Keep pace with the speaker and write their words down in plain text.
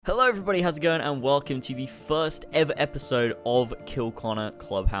Hello everybody, how's it going, and welcome to the first ever episode of Kill Connor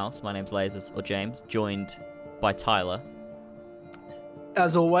Clubhouse. My name's Lasers, or James, joined by Tyler.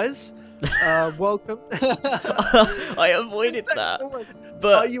 As always, welcome. I avoided that.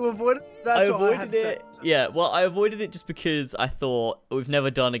 But you avoided? That's I what avoided I had to it. say. Yeah, well, I avoided it just because I thought we've never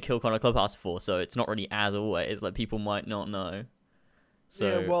done a Kill Connor Clubhouse before, so it's not really as always. Like, people might not know.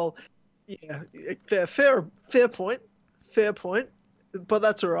 So... Yeah, well, yeah, fair point. Fair point. But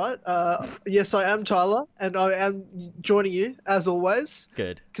that's all right. Yes, I am Tyler, and I am joining you as always.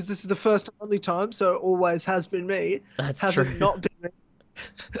 Good. Because this is the first and only time, so it always has been me. That's Hasn't true. not been me.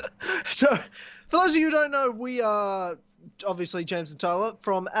 So, for those of you who don't know, we are obviously James and Tyler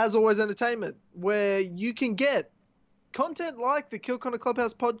from As Always Entertainment, where you can get content like the Kill Connor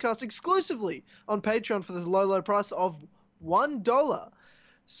Clubhouse podcast exclusively on Patreon for the low price of $1.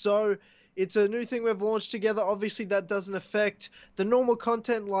 So it's a new thing we've launched together. Obviously, that doesn't affect the normal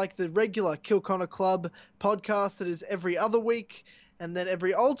content like the regular Kill Connor Club podcast that is every other week. And then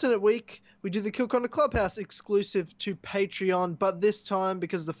every alternate week, we do the Kill Connor Clubhouse exclusive to Patreon. But this time,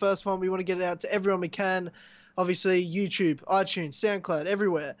 because the first one, we want to get it out to everyone we can. Obviously, YouTube, iTunes, SoundCloud,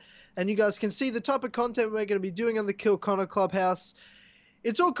 everywhere. And you guys can see the type of content we're going to be doing on the Kill Connor Clubhouse.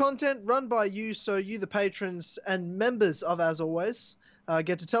 It's all content run by you, so you, the patrons and members of As Always,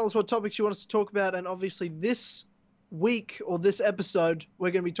 get to tell us what topics you want us to talk about. And obviously this week or this episode,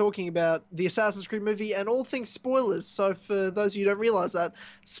 we're going to be talking about the Assassin's Creed movie and all things spoilers. So for those of you who don't realize that,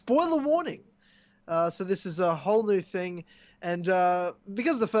 spoiler warning. So this is a whole new thing. And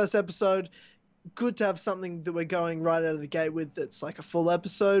because of the first episode, good to have something that we're going right out of the gate with that's like a full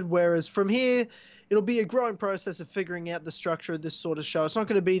episode. Whereas from here, it'll be a growing process of figuring out the structure of this sort of show. It's not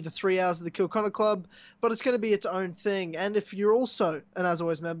going to be the 3 hours of the Kill Connor Club, but it's going to be its own thing. And if you're also an As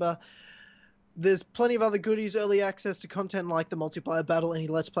Always member, there's plenty of other goodies, early access to content like the multiplayer battle, any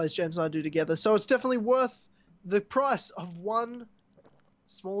Let's Plays James and I do together. So it's definitely worth the price of $1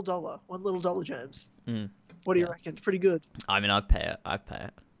 little dollar, James. What do you reckon? Pretty good. I mean, I'd pay it. I'd pay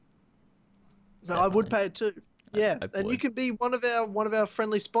it. No, I would pay it too. Yeah, I and you would. can be one of our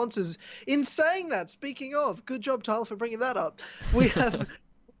friendly sponsors. In saying that, speaking of, good job, Tyler, for bringing that up. We have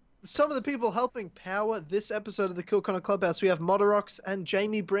some of the people helping power this episode of the Kill Connor Clubhouse. We have Moderox and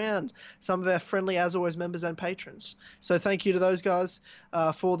Jamie Brown, some of our friendly As Always members and patrons. So thank you to those guys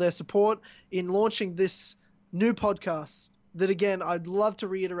for their support in launching this new podcast. That, again, I'd love to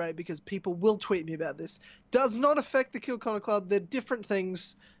reiterate because people will tweet me about this. Does not affect the Kill Connor Club. They're different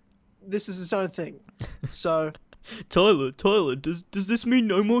things. This is its own thing. So, Tyler, does this mean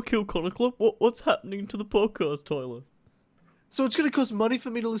no more Kill Connor Club? What's happening to the podcast, Tyler? so it's going to cost money for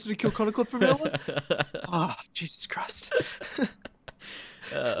me to listen to Kill Connor Club from now on? Oh, Jesus Christ.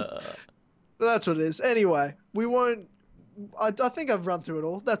 That's what it is. Anyway, we won't... I think I've run through it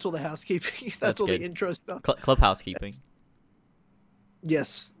all. That's all the housekeeping. That's all good. the intro stuff. Club housekeeping.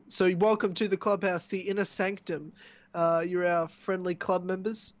 Yes. So welcome to the clubhouse, the inner sanctum. You're our friendly club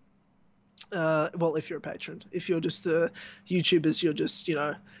members. Well, if you're a patron. If you're just the YouTubers, you're just,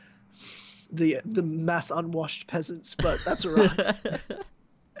 the mass unwashed peasants. But that's all right.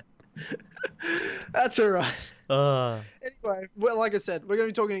 That's all right. Anyway, well, like I said, we're going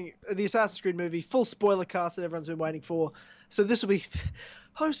to be talking the Assassin's Creed movie, full spoiler cast that everyone's been waiting for. So this will be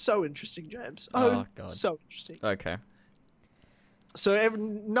so interesting, James. Oh, God. So interesting. Okay. So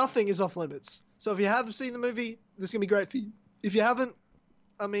nothing is off limits. So if you have seen the movie, this is going to be great for you. If you haven't,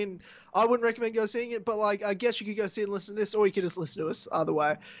 I mean, I wouldn't recommend go seeing it, but like, I guess you could go see it and listen to this, or you could just listen to us either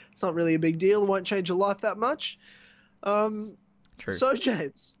way. It's not really a big deal. It won't change your life that much. True. So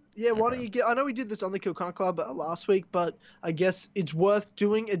James, yeah, why don't you I know we did this on the Kill Connor Club last week, but I guess it's worth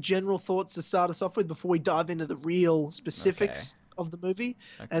doing a general thoughts to start us off with before we dive into the real specifics of the movie.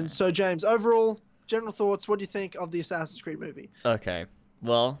 Okay. And so James, overall, general thoughts, what do you think of the Assassin's Creed movie? Okay.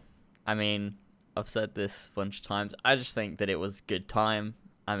 Well, I mean, I've said this a bunch of times. I just think that it was good time.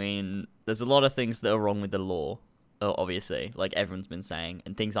 I mean, there's a lot of things that are wrong with the lore, obviously, like everyone's been saying,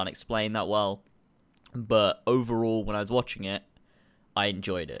 and things aren't explained that well. But overall, when I was watching it, I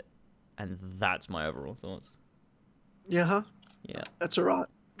enjoyed it. And that's my overall thoughts. Yeah, huh? Yeah. That's all right.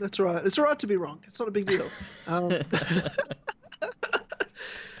 That's all right. It's all right to be wrong. It's not a big deal.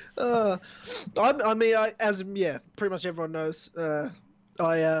 Pretty much everyone knows,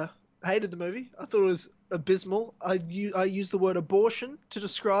 I hated the movie. I thought it was abysmal. I used the word abortion to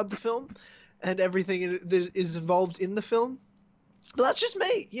describe the film and everything that is involved in the film. But that's just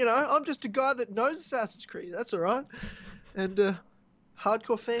me, I'm just a guy that knows Assassin's Creed. That's all right. And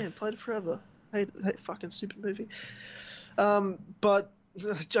hardcore fan, played it forever. Hate fucking stupid movie. But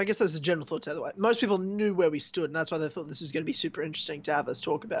I guess those are the general thoughts out of the way. Most people knew where we stood, and that's why they thought this was going to be super interesting to have us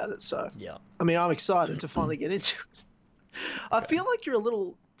talk about it. So, Yeah. I mean, I'm excited to finally get into it. I Okay. feel like you're a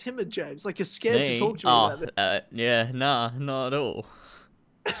little timid, James. Like you're scared to Me? talk to me Oh, about this. yeah, nah, not at all.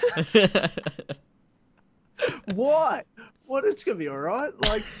 Why? What? It's gonna be all right.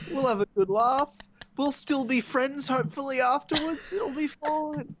 Like we'll have a good laugh. We'll still be friends, hopefully afterwards. It'll be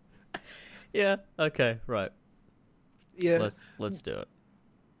fine. Yeah. Okay. Right. Yeah. Let's do it.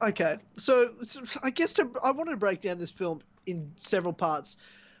 Okay. So I guess I wanted to break down this film in several parts.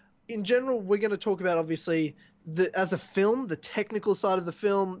 In general, we're going to talk about obviously as a film, the technical side of the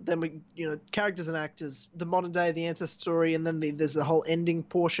film. Then we, characters and actors, the modern day, the ancestor story, and then there's the whole ending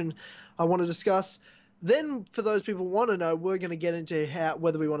portion I want to discuss. Then, for those people who want to know, we're going to get into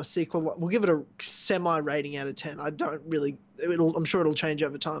whether we want a sequel. We'll give it a semi rating out of 10. I don't really. I'm sure it'll change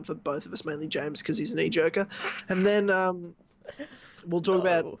over time for both of us, mainly James because he's a knee-jerker. And then we'll talk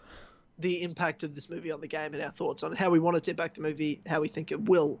about No. the impact of this movie on the game and our thoughts on how we want it to impact the movie, how we think it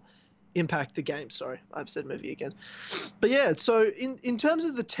will impact the game. Sorry, I've said movie again. But yeah, so in terms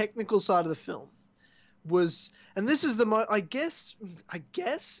of the technical side of the film, and this is the I guess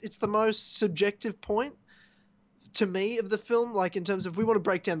it's the most subjective point to me of the film. Like in terms of, if we want to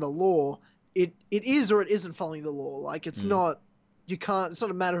break down the law, it is or it isn't following the law. Like it's not, it's not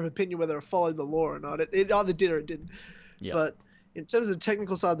a matter of opinion whether it followed the law or not. It either did or it didn't. Yeah. But in terms of the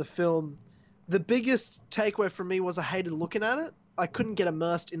technical side of the film, the biggest takeaway for me was I hated looking at it. I couldn't get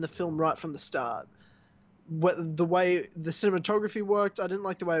immersed in the film right from the start. The way the cinematography worked, I didn't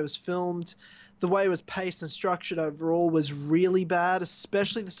like the way it was filmed. The way it was paced and structured overall was really bad,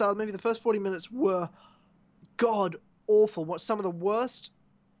 especially the start of the movie. The first 40 minutes were god awful. What some of the worst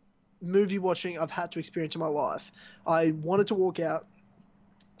movie watching I've had to experience in my life. I wanted to walk out,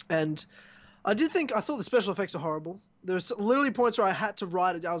 and I thought the special effects are horrible. There's literally points where I had to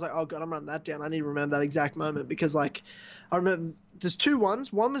write it. I was like, oh god, I'm running that down. I need to remember that exact moment because I remember there's two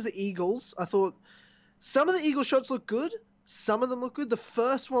ones. One was the Eagles. I thought some of the Eagle shots look good. Some of them look good. The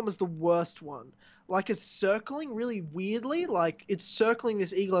first one was the worst one. Like it's circling really weirdly. Like it's circling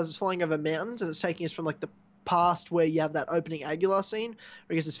this eagle as it's flying over mountains, and it's taking us from like the past where you have that opening Aguilar scene where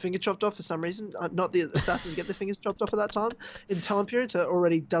he gets his finger chopped off for some reason. Not the assassins get their fingers chopped off at that time in time period, so it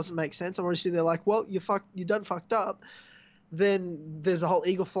already doesn't make sense. I'm already sitting there like, well, you done fucked up. Then there's a whole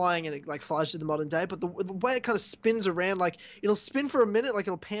eagle flying and it like flies to the modern day, but the way it kind of spins around, like it'll spin for a minute, like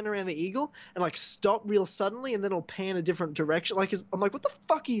it'll pan around the eagle and like stop real suddenly, and then it'll pan a different direction. Like I'm like, what the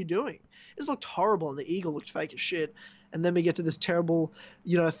fuck are you doing? This looked horrible, and the eagle looked fake as shit. And then we get to this terrible,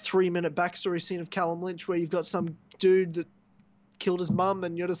 3-minute backstory scene of Callum Lynch where you've got some dude that killed his mum,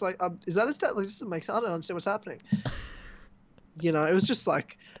 and you're just like, is that his dad? Like, this doesn't make sense. I don't understand what's happening. It was just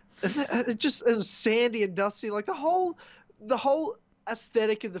like, it was sandy and dusty. Like the whole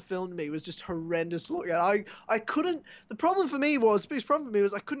aesthetic of the film to me was just horrendous to look at. I couldn't. The biggest problem for me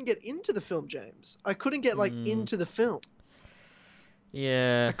was I couldn't get into the film, James. I couldn't get into the film.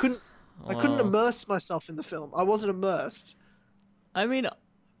 Yeah. I couldn't immerse myself in the film. I wasn't immersed. I mean,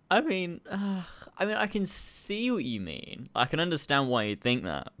 I can see what you mean. I can understand why you think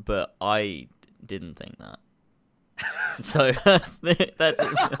that, but I didn't think that. So that's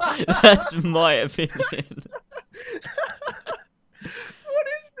my opinion. What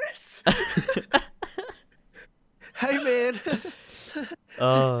is this? Hey man.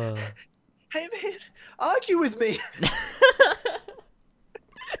 Oh. Hey man, argue with me.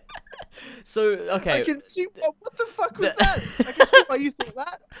 So okay. I can see what the fuck was that? I can see why you think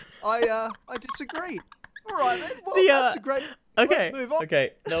that. I disagree. All right then. Well, that's a great. Okay. Let's move on.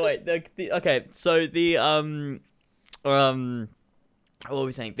 Okay. No wait. Okay. So what were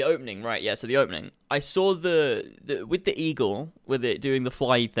we saying? The opening, right? Yeah. So the opening. I saw the with the eagle, with it doing the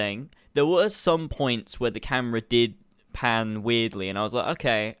fly thing. There were some points where the camera did pan weirdly, and I was like,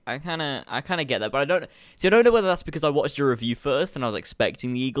 okay, I kind of get that, but I don't know whether that's because I watched a review first and I was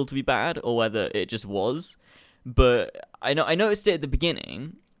expecting the eagle to be bad, or whether it just was. But I noticed it at the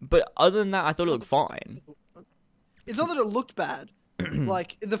beginning, but other than that, I thought it looked fine. It's not that it looked bad.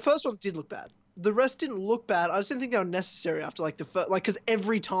 Like the first one did look bad. The rest didn't look bad. I just didn't think they were necessary after like the first, like because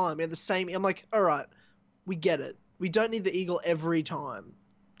every time we had the same. I'm like, all right, we get it. We don't need the eagle every time.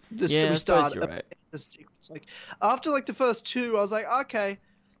 Yeah, I suppose you're right. The sequence. Like after like the first two, I was like, okay,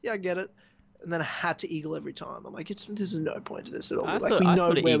 yeah, I get it. And then I had to eagle every time. I'm like, there's no point to this at all. I like thought, we I know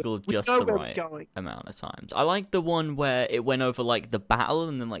thought it where eagled we just know the where right we're going. amount of times. I like the one where it went over like the battle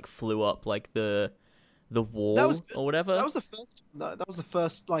and then like flew up like the wall That was good. or whatever. That was the first though. That was the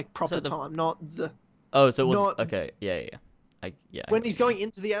first like proper time, not the. Oh, so it was not okay. Yeah. When he's going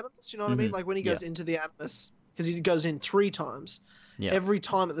into the Animus, you know what I mean? Like when he goes Yeah. into the Animus, because he goes in 3 times. Yeah. Every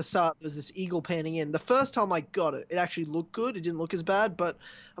time at the start, there was this eagle panning in. The first time I got it, it actually looked good. It didn't look as bad, but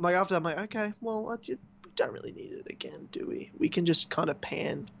I'm like, after I'm like, okay, well, we don't really need it again, do we? We can just kind of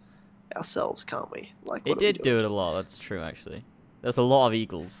pan ourselves, can't we? Like, It what are we did do doing? it a lot. That's true, actually. There's a lot of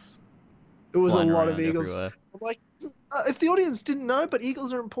eagles It was a flying lot of around eagles. everywhere. I'm like, if the audience didn't know, but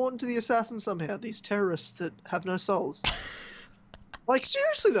eagles are important to the assassins somehow. These terrorists that have no souls. Like,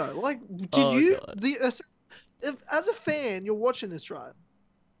 seriously though, like, did Oh, you God. if as a fan you're watching this, right?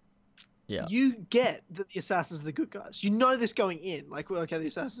 Yeah. You get that the assassins are the good guys. You know this going in. Like, well, okay, the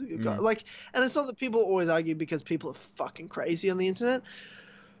assassins are the good guys. Like, and it's not that people always argue because people are fucking crazy on the internet.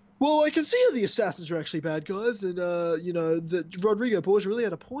 Well, I can see how the assassins are actually bad guys, and you know that Rodrigo Borgia really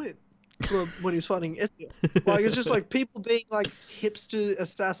had a point when he was fighting Ezio. Like, it's just like people being like hipster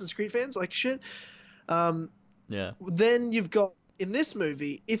Assassin's Creed fans, like shit. Yeah. Then you've got in this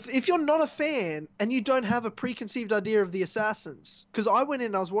movie, if you're not a fan and you don't have a preconceived idea of the assassins, because I went in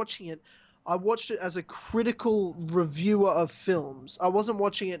and I was watching it, I watched it as a critical reviewer of films. I wasn't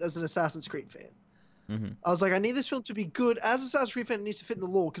watching it as an Assassin's Creed fan. Mm-hmm. I was like, I need this film to be good. As an Assassin's Creed fan, it needs to fit in the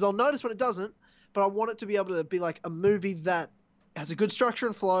lore, because I'll notice when it doesn't, but I want it to be able to be like a movie that has a good structure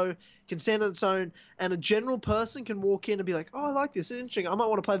and flow, can stand on its own, and a general person can walk in and be like, oh, I like this, it's interesting, I might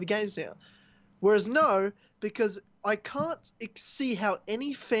want to play the games now. Whereas no, because I can't see how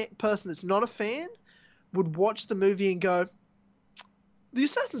any person that's not a fan would watch the movie and go, the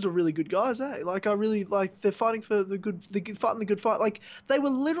assassins are really good guys, eh? Like, I really like, they're fighting for fighting the good fight. Like, they were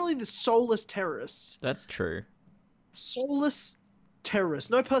literally the soulless terrorists. That's true. Soulless terrorists,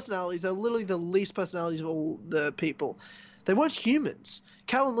 no personalities. They're literally the least personalities of all the people. They weren't humans.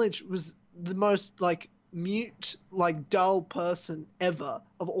 Callum Lynch was the most like mute, like dull person ever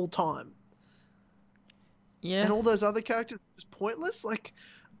of all time. Yeah. And all those other characters were just pointless. Like,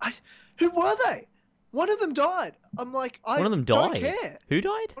 who were they? One of them died. I'm like, One of them don't died. care. Who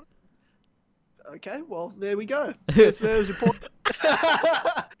died? Okay, well, there we go. There's your point.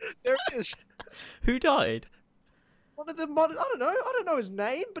 There it is. Who died? One of them, I don't know his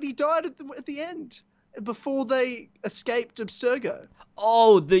name, but he died at the end before they escaped Abstergo.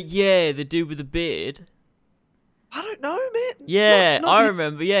 Oh, the dude with the beard. I don't know, man. Yeah, Not I the-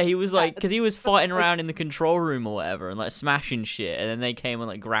 remember. Yeah, he was like, because he was fighting like- around in the control room or whatever, and like smashing shit, and then they came and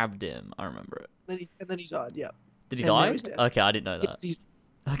like grabbed him. I remember it. And then he died. Yeah. Did he And now die? he's dead. Okay, I didn't know that. Yes,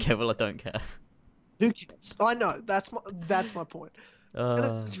 Okay, well I don't care. who cares? I know. That's my point.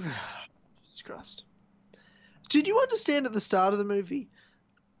 And Jesus Christ. Did you understand at the start of the movie?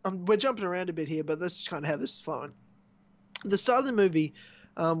 We're jumping around a bit here, but that's just kind of how this is flowing. At the start of the movie,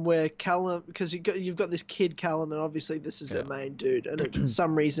 where Callum, because you've got this kid Callum, and obviously this is their main dude, and for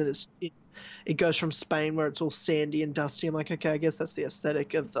some reason it goes from Spain where it's all sandy and dusty. I'm like, okay, I guess that's the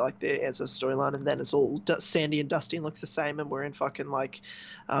aesthetic of the ancestor storyline, and then it's all sandy and dusty and looks the same, and we're in fucking like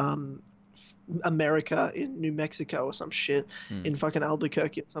America in New Mexico or some shit, in fucking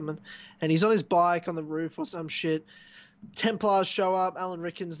Albuquerque or something, and he's on his bike on the roof or some shit. Templars show up. Alan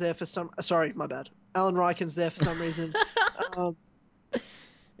Rikken's there for some. Sorry, my bad. Alan Riken's there for some reason.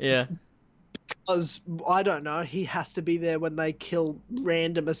 Yeah. Because I don't know, he has to be there when they kill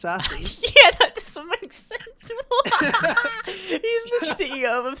random assassins. Yeah, that doesn't make sense. He's the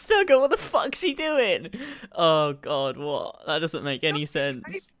CEO of Abstergo. What the fuck's he doing? Oh god, what? That doesn't make any sense.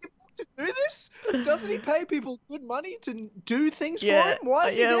 Pay people to do this? Doesn't he pay people good money to do things Yeah, for him? Why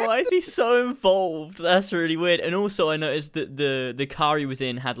is he there? why is he so involved? That's really weird. And also, I noticed that the car he was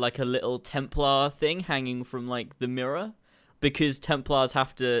in had like a little Templar thing hanging from like the mirror, because Templars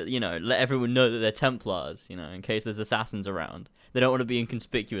have to, you know, let everyone know that they're Templars, you know, in case there's assassins around. They don't want to be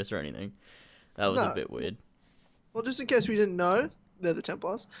inconspicuous or anything. That was a No. bit weird. Well, just in case we didn't know, they're the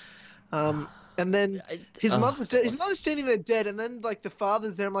Templars. And then his mother's dead. His mother's standing there dead, and then like the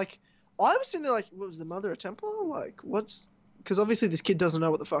father's there. I'm like, I was sitting there like, what, was the mother a Templar? Like, what's? Because obviously this kid doesn't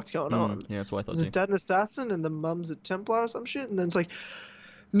know what the fuck's going on. Yeah, that's what I thought Is his too. dad an assassin and the mum's a Templar or some shit? And then it's like,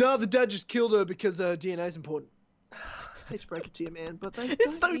 no, the dad just killed her because DNA's important. I hate to break it to you, man, but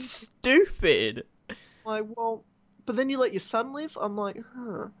It's so stupid. like, well, but then you let your son live. I'm like,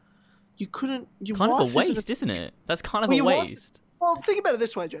 huh? You couldn't. Your Kind of wife a waste, isn't it? That's kind of Well, a your wife's- waste. Well, think about it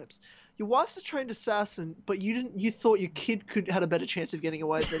this way, James. Your wife's a trained assassin, but you didn't. You thought your kid had a better chance of getting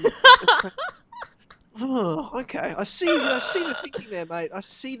away than. Oh, okay. I see the thinking there, mate. I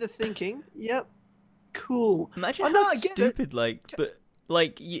see the thinking. Yep. Cool. Imagine I know, how I get it. stupid,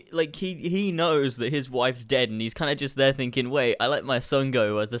 he knows that his wife's dead, and he's kind of just there thinking, wait, I let my son go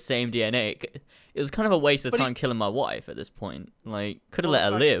who has the same DNA. It was kind of a waste of But time he's- killing my wife at this point. Like, could have Well,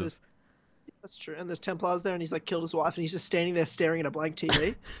 let her the fact that live. this- That's true. And there's Templars there, and he's like killed his wife, and he's just standing there staring at a blank TV.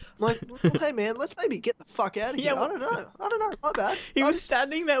 I'm like, well, hey man, let's maybe get the fuck out of Yeah, here. I don't know. My bad. He I was just-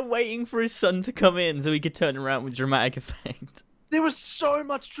 standing there waiting for his son to come in so he could turn around with dramatic effect. There was so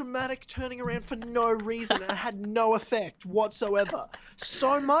much dramatic turning around for no reason, and it had no effect whatsoever.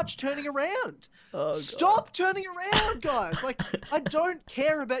 So much turning around. Oh, Stop turning around, guys. Like, I don't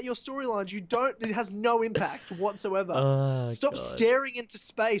care about your storylines. It has no impact whatsoever. Oh, Stop God. staring into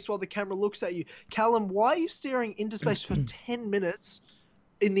space while the camera looks at you. Callum, why are you staring into space for 10 minutes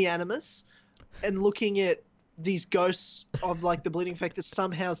in the Animus and looking at these ghosts of like the bleeding effect that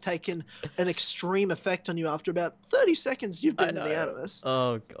somehow has taken an extreme effect on you after about 30 seconds you've been in the Animus?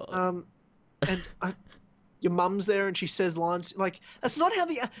 Oh, God. And your mum's there and she says lines like, that's not how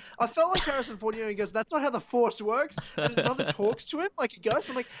I felt like Harrison Ford, he goes, that's not how the Force works. And his mother talks to him like a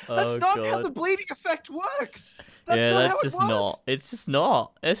ghost. I'm like, that's Oh, not how God. the bleeding effect works. That's Yeah, not that's how it just works. not. It's just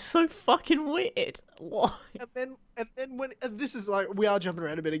not. It's so fucking weird. Why? And then when and this is like, we are jumping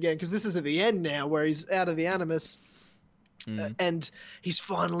around a bit again because this is at the end now where he's out of the Animus and he's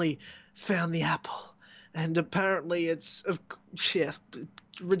finally found the apple, and apparently it's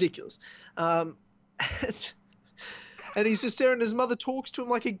ridiculous. And he's just staring, and his mother talks to him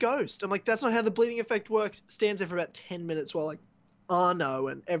like a ghost. I'm like, that's not how the bleeding effect works. Stands there for about 10 minutes while like Arno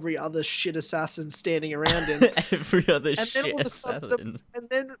and every other shit assassin standing around him. Every other And then shit all of a sudden,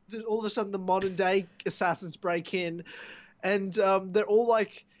 assassin. all of a sudden, the modern day assassins break in, and they're all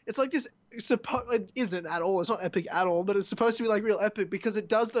like, it's like this. It isn't at all. It's not epic at all, but it's supposed to be like real epic because it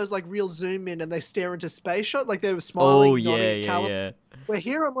does those like real zoom in and they stare into space shot like they were smiling. Oh, yeah, nodding at yeah, Callum. yeah. Where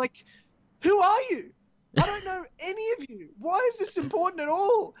here I'm like, who are you? I don't know any of you. Why is this important at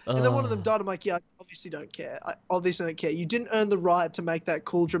all? And then one of them died. I'm like, yeah, I obviously don't care. I obviously don't care. You didn't earn the right to make that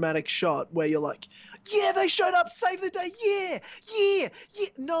cool dramatic shot where you're like, yeah, they showed up, save the day. Yeah.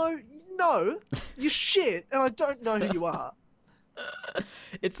 No, you're shit. And I don't know who you are.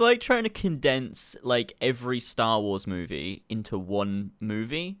 It's like trying to condense like every Star Wars movie into one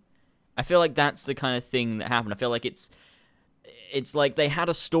movie. I feel like that's the kind of thing that happened. I feel like it's like they had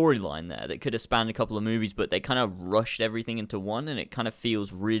a storyline there that could have spanned a couple of movies, but they kind of rushed everything into one, and it kind of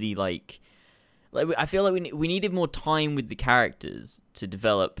feels really like I feel like we needed more time with the characters to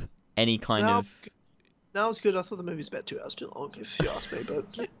develop any kind of. No, it's good. I thought the movie was about 2 hours too long, if you ask me,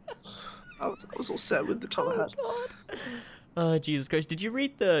 but I was all sad with the time I had. God. Oh, Jesus Christ. Did you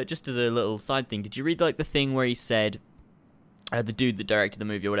read just as a little side thing, did you read like the thing where he said, the dude that directed the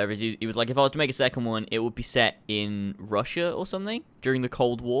movie or whatever, he was like, if I was to make a second one, it would be set in Russia or something during the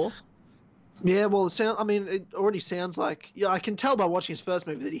Cold War? Yeah, well, it already sounds like, I can tell by watching his first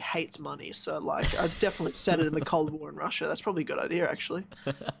movie that he hates money, so like, I've definitely set it in the Cold War in Russia. That's probably a good idea, actually.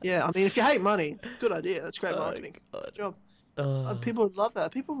 Yeah, I mean, if you hate money, good idea. That's great marketing. Good job. People would love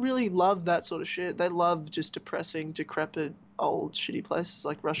that. People really love that sort of shit. They love just depressing, decrepit, old, shitty places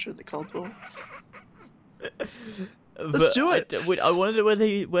like Russia in the Cold War. Let's do it. I wondered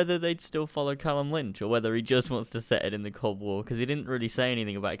whether they'd still follow Callum Lynch or whether he just wants to set it in the Cold War, because he didn't really say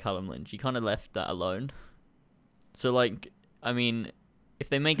anything about Callum Lynch. He kind of left that alone. So, like, I mean, if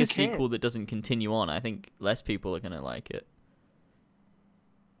they make a sequel that doesn't continue on, I think less people are gonna like it.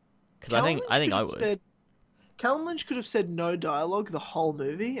 Because I think I would. Callum Lynch could have said no dialogue the whole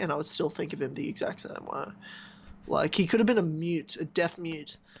movie, and I would still think of him the exact same way. Like, he could have been a deaf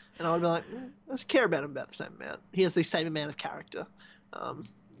mute, and I would be like, let's care about him about the same amount. He has the same amount of character.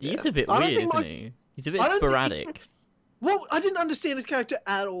 He's a bit weird, isn't he? He's a bit sporadic. Well, I didn't understand his character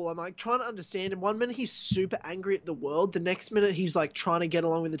at all. I'm like trying to understand him. One minute he's super angry at the world. The next minute he's like trying to get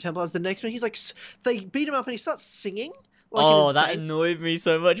along with the Templars. The next minute he's like, they beat him up and he starts singing. Like that annoyed me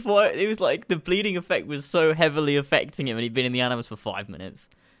so much. What? It was like the bleeding effect was so heavily affecting him, and he'd been in the Animus for 5 minutes.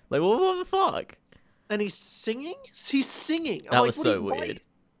 Like, what the fuck? And he's singing? He's singing. That was so weird.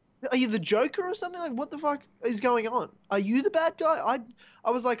 Are you the Joker or something? Like, what the fuck is going on? Are you the bad guy?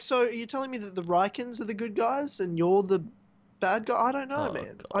 I was like, so are you telling me that the Rikens are the good guys and you're the bad guy? I don't know,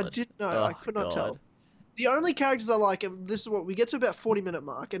 man. God. I didn't know. I could not tell. The only characters I like, and this is what we get to about 40-minute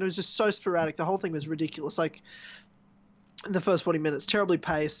mark, and it was just so sporadic. The whole thing was ridiculous. Like, in the first 40 minutes, terribly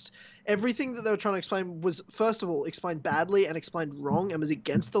paced. Everything that they were trying to explain was, first of all, explained badly and explained wrong and was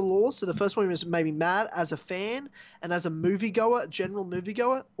against the law. So the first one was made me mad as a fan, and as a moviegoer, general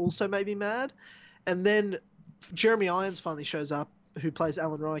moviegoer, also made me mad. And then Jeremy Irons finally shows up, who plays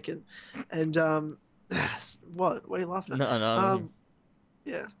Alan Riken. And what are you laughing at? No.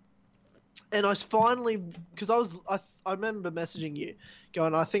 Yeah. And I finally, because I remember messaging you,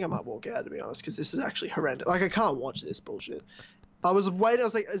 going, I think I might walk out, to be honest, because this is actually horrendous. Like, I can't watch this bullshit. I was waiting. I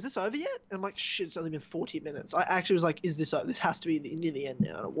was like, "Is this over yet?" And I'm like, "Shit, it's only been 40 minutes." I actually was like, "Is this over? This has to be near the end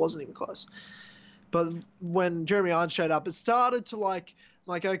now." And it wasn't even close. But when Jeremy Irons showed up, it started to like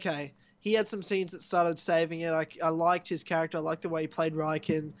okay, he had some scenes that started saving it. I liked his character. I liked the way he played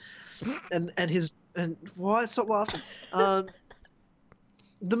Riken, and why stop laughing?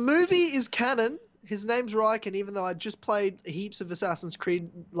 The movie is canon. His name's Riken, even though I just played heaps of Assassin's Creed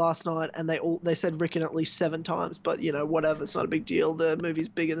last night, and they said Riken at least 7 times. But whatever, it's not a big deal. The movie's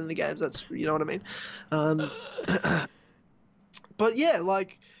bigger than the games. That's what I mean. But yeah,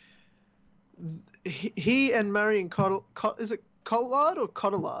 like he and Marion is it Cotillard or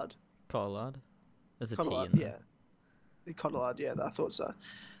Cotillard? Cotillard. There's a T Cotillard, in there. yeah. Cotillard, yeah, I thought so.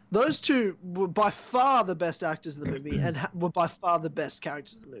 Those two were by far the best actors in the movie, and were by far the best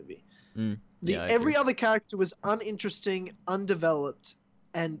characters in the movie. Yeah, Every other character was uninteresting, undeveloped,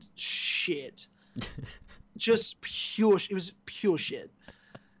 and shit. Just pure. It was pure shit.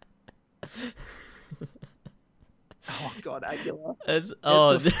 Oh god, Aguilar.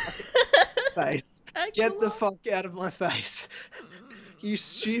 Face. Get the fuck out of my face. You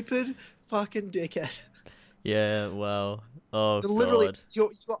stupid fucking dickhead. Yeah, well. Oh, Literally, God.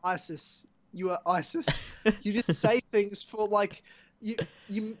 you're ISIS. You are ISIS. You just say things for like you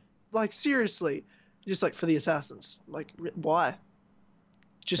like seriously, just like for the assassins. Like why?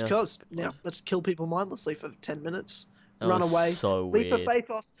 Just cause. Now let's kill people mindlessly for 10 minutes. Run away. So leap weird. of faith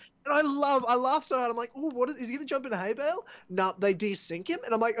off. And I laugh so hard. I'm like, oh, is he gonna jump in a hay bale? No, they desync him,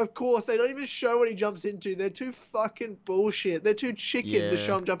 and I'm like, of course they don't even show what he jumps into. They're too fucking bullshit. They're too chicken to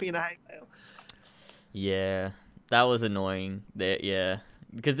show him jumping in a hay bale. Yeah, that was annoying.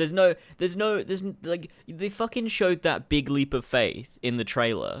 Because there's like they fucking showed that big leap of faith in the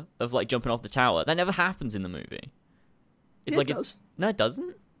trailer of like jumping off the tower. That never happens in the movie. It does. No, it doesn't.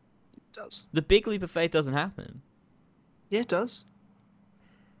 It does. The big leap of faith doesn't happen. Yeah, it does.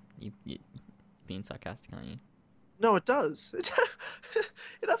 You being sarcastic, aren't you? No, it does. It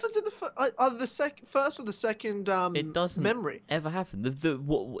happens in the first or the second It doesn't memory. ever happen.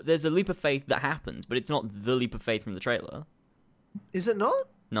 There's a leap of faith that happens, but it's not the leap of faith from the trailer. Is it not?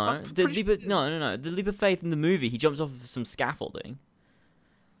 No, the leap of, no. The leap of faith in the movie, he jumps off of some scaffolding.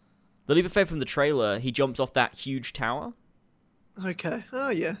 The leap of faith from the trailer, he jumps off that huge tower. Okay. Oh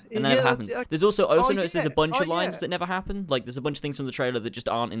yeah. And that never happens. There's also noticed there's a bunch of lines yeah. that never happen. Like there's a bunch of things from the trailer that just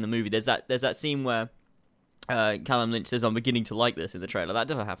aren't in the movie. There's that scene where Callum Lynch says, "I'm beginning to like this" in the trailer. That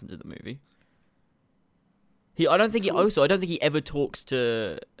never happens in the movie. I don't think he ever talks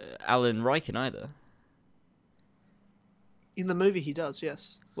to Alan Riken either. In the movie, he does.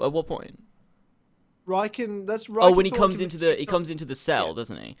 Yes. Well, at what point? Riken. That's Riken. Oh, when he comes into the cell,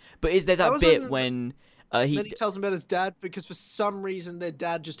 doesn't he? But is there that bit when then he tells him about his dad because for some reason their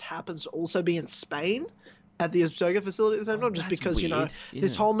dad just happens to also be in Spain at the Abstergo facility at the same time, just because weird,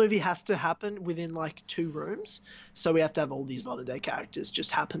 this whole movie has to happen within like 2 rooms, so we have to have all these modern day characters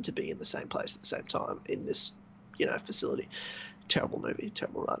just happen to be in the same place at the same time in this facility. Terrible movie,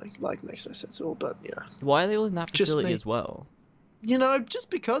 terrible writing, like makes no sense at all. But why are they all in that facility as well? Just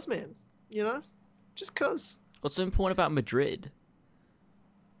because, man. Just cause. What's so important about Madrid?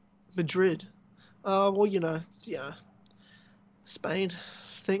 Madrid. Well, Spain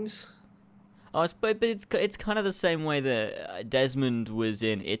things. Oh, but it's kind of the same way that Desmond was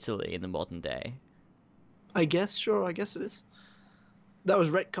in Italy in the modern day. I guess, sure. I guess it is. That was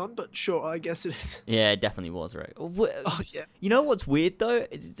retcon, but sure, I guess it is. Yeah, it definitely was, right? Oh yeah. You know what's weird though?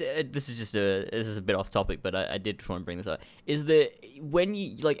 This is a bit off topic, but I did want to bring this up. Is that when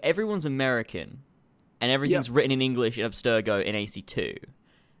you everyone's American, and everything's written in English in Abstergo in AC2.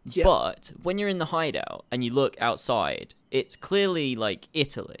 Yep. But when you're in the hideout and you look outside, it's clearly like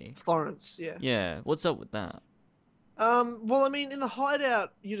Italy. Florence, yeah. Yeah, what's up with that? Well, I mean, in the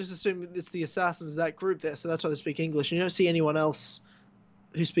hideout, you just assume it's the assassins, that group there, so that's why they speak English. And you don't see anyone else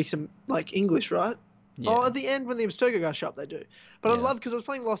who speaks English, right? Yeah. Oh, at the end when the Abstergo guy show up, they do. But I love, because I was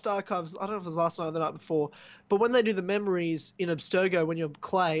playing Lost Archives, I don't know if it was last night or the night before, but when they do the memories in Abstergo when you're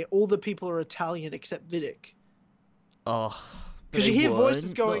Clay, all the people are Italian except Vidic. Oh. Because you hear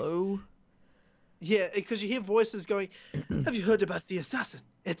voices going... Yeah, because you hear voices going, "Have you heard about the assassin?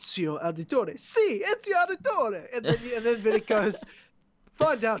 Ezio Auditore. Si, Ezio Auditore." And then Vidic goes,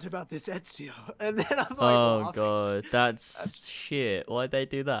 "Find out about this Ezio." And then I'm like, "Oh god, that's shit. Why'd they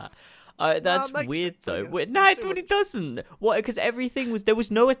do that?" That's weird though. No, it doesn't. What? Because there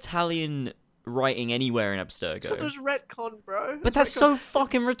was no Italian writing anywhere in Because it Abstergo. was retcon, bro. But that's so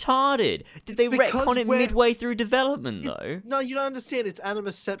fucking retarded. Did they because retcon it we're- midway through development, though? No, you don't understand. It's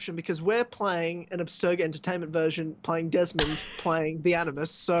Animusception because we're playing an Abstergo Entertainment version, playing Desmond, playing the Animus.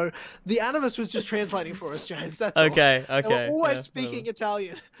 So the Animus was just translating for us, James. That's all. Okay, They were okay. always yeah, speaking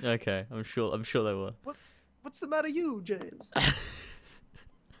Italian. Okay, I'm sure they were. What's the matter, you, James?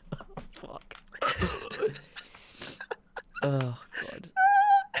 Fuck. Oh god.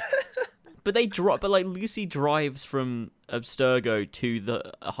 But like Lucy drives from Abstergo to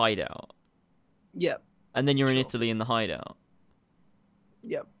the hideout, Yep. and then you're in Sure. Italy in the hideout.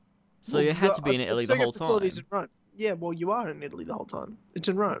 Yep. So you had to be in Italy the whole facility's time. in Rome. Yeah, well, you are in Italy the whole time. It's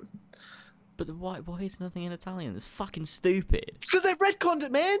in Rome. But why is nothing in Italian? It's fucking stupid. It's because they retconned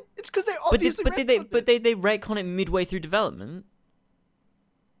it, man. It's because they But obviously did they retconned it. they retcon it midway through development?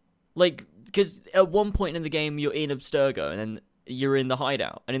 Like, because at one point in the game you're in Abstergo and then you're in the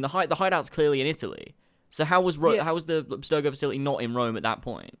hideout, and in the hideout's clearly in Italy. So how was Yeah. how was the Abstergo facility not in Rome at that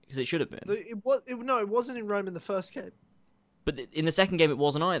point? Because it should have been. No, it wasn't in Rome in the first game. But in the second game it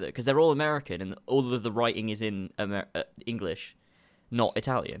wasn't either, because they're all American and all of the writing is in English, not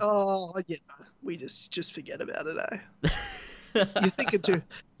Italian. Oh, yeah. We just forget about it, eh?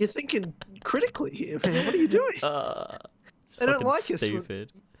 You're thinking critically here, man. What are you doing? It's They don't fucking like us.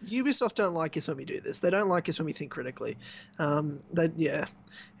 Stupid. Ubisoft don't like us when we do this. They don't like us when we think critically.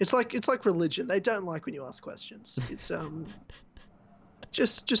 It's like religion. They don't like when you ask questions. It's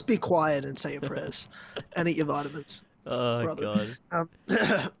just be quiet and say your prayers and eat your vitamins. Oh brother. god.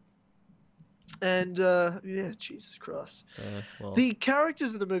 Yeah, Jesus Christ. Well. The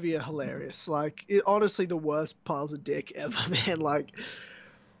characters in the movie are hilarious. Like, honestly, the worst piles of dick ever, man. Like,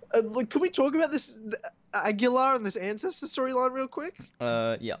 look, can we talk about this Aguilar and this ancestor storyline real quick?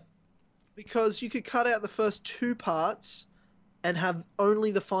 Yeah. Because you could cut out the first two parts and have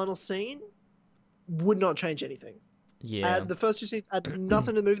only the final scene. Would not change anything. Yeah. The first two scenes add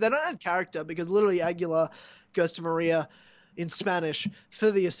nothing to the movie. They don't add character because literally Aguilar goes to Maria in Spanish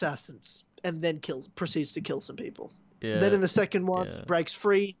for the assassins and then proceeds to kill some people. Yeah. Then in the second one, Yeah. breaks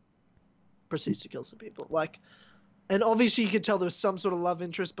free, proceeds to kill some people. Like, and obviously you could tell there was some sort of love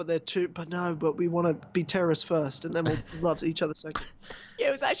interest, but but we want to be terrorists first, and then we'll love each other second. Yeah,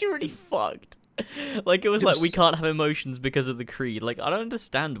 it was actually really fucked. Like, it was like, we can't have emotions because of the creed. Like, I don't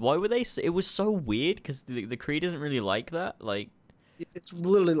understand. Why were they... It was so weird, because the creed isn't really like that. Like... It's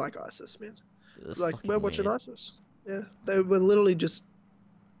literally like ISIS, man. It's Like, fucking we're watching weird. ISIS. Yeah, they were literally just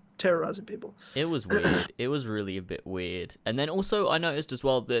terrorizing people. It was weird. It was really a bit weird. And then also, I noticed as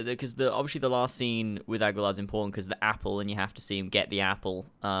well, because obviously the last scene with Aguilar's important because the apple, and you have to see him get the apple.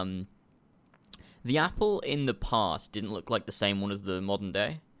 The apple in the past didn't look like the same one as the modern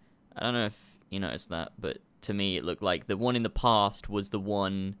day. I don't know if you noticed that, but to me it looked like the one in the past was the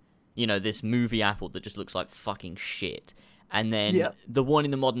one, this movie apple that just looks like fucking shit. And then the one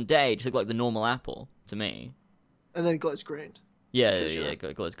in the modern day just looked like the normal apple to me. And then it glows green. Yeah, Sure.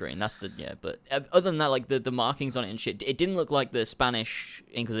 it glows green. That's but other than that, like the markings on it and shit, it didn't look like the Spanish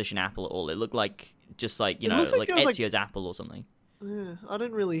Inquisition apple at all. It looked like just like It looked like like it was, like- Ezio's apple or something. Yeah, I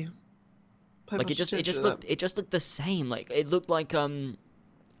didn't really pay Like much it just attention to looked the same. Like it looked like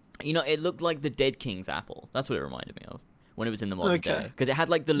it looked like the Dead King's apple. That's what it reminded me of when it was in the modern day, because it had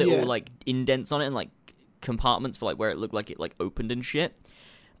like the little like indents on it and like compartments for like where it looked like it like opened and shit.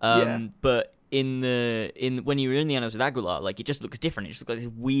 But when you were in the Animus with Aguilar, like it just looks different. It just looks like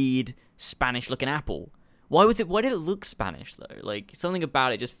this weird Spanish looking apple. Why did it look Spanish though? Like something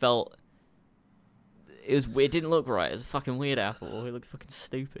about it just felt it didn't look right. It was a fucking weird apple. It looked fucking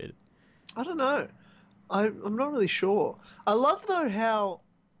stupid. I don't know. I'm not really sure. I love though how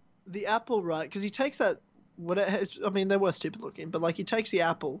the apple, right? Because he takes that. I mean, they were stupid looking, but like he takes the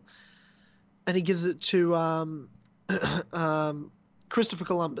apple, and he gives it to Christopher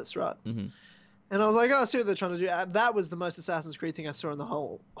Columbus, right? Mm-hmm. And I was like, oh, I see what they're trying to do. That was the most Assassin's Creed thing I saw in the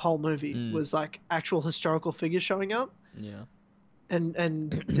whole movie. Was like actual historical figures showing up. Yeah. And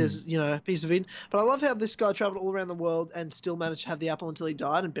there's a piece of Eden. But I love how this guy traveled all around the world and still managed to have the apple until he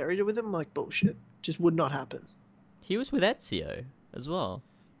died and buried it with him. I'm like, bullshit. Just would not happen. He was with Ezio as well.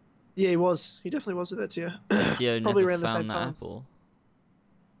 Yeah, he was. He definitely was with Ezio. Ezio Probably never around the found same that time. apple.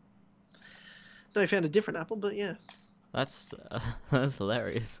 No, he found a different apple, but yeah. That's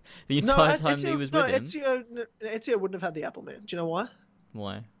hilarious. The entire time he was with him. Ezio wouldn't have had the apple, man. Do you know why?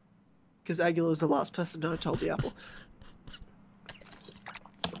 Why? Because Aguilar was the last person no one told the apple.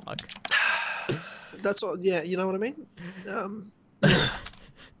 Fuck. That's all. Yeah, you know what I mean.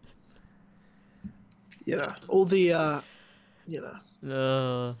 All the,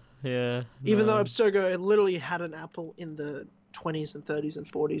 Yeah. Even though no. Abstergo literally had an apple in the 20s and 30s and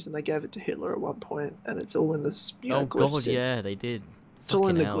 40s, and they gave it to Hitler at one point, and it's all in this, Oh glyphs. god, yeah, they did. It's all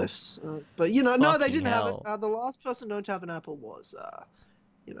in the Fucking hell. glyphs. But no, they Fucking didn't have hell. it. The last person known to have an apple was,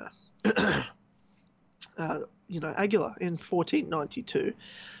 Aguilar in 1492.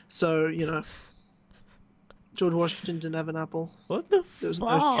 So, George Washington didn't have an apple. What the There was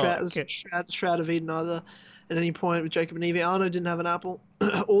fuck? no Shroud of Eden either at any point with Jacob and Evie. Arno didn't have an apple,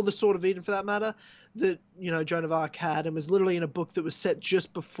 or the Sword of Eden for that matter, that, Joan of Arc had, and was literally in a book that was set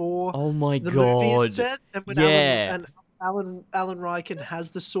just before Oh my the movie god. is set. And when Yeah. Alan Riken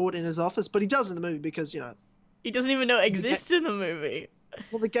has the sword in his office, but he does in the movie because, He doesn't even know it exists in the movie.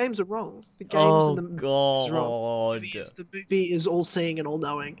 well, the games are wrong. The games Oh and the movie is wrong. god. The movie is all-seeing and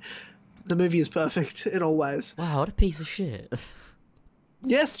all-knowing. The movie is perfect in all ways. Wow, what a piece of shit.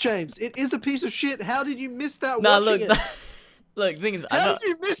 Yes, James, it is a piece of shit. How did you miss that Nah, watching look, it? look, the thing is, I How know. did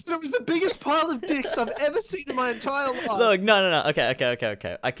you miss it? It was the biggest pile of dicks I've ever seen in my entire life. Look, no.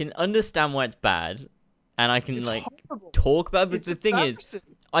 Okay. I can understand why it's bad, and I can it's like horrible. talk about it, but It's the thing is, embarrassing.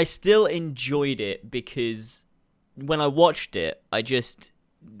 I still enjoyed it because when I watched it, I just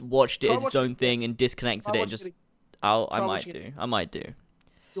watched it Try as its watching own it thing and disconnected Try it. watching Just it. I Try might watching do. it. I might do.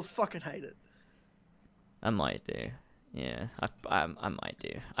 You'll fucking hate it. I might do. Yeah, I might do.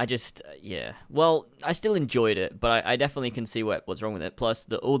 I just yeah. Well, I still enjoyed it, but I definitely can see what's wrong with it. Plus,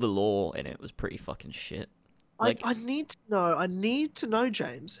 all the lore in it was pretty fucking shit. Like, I need to know,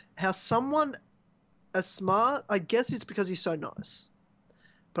 James, how someone as smart, I guess it's because he's so nice,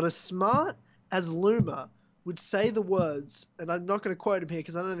 but as smart as Luma would say the words, and I'm not going to quote him here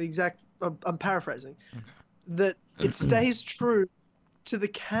because I don't know the exact, I'm paraphrasing, that it stays true to the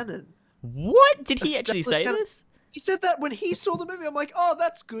canon. what did he A actually established say canon. this? He said that when he saw the movie. I'm like, oh,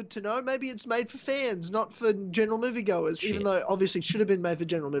 that's good to know. Maybe it's made for fans, not for general moviegoers. Shit. Even though obviously it should have been made for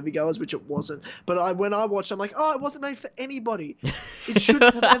general moviegoers, which it wasn't. But when I watched, I'm like, oh, it wasn't made for anybody. It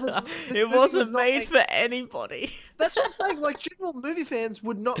shouldn't have ever. This It movie was wasn't not made for anybody. That's what I'm saying. Like general movie fans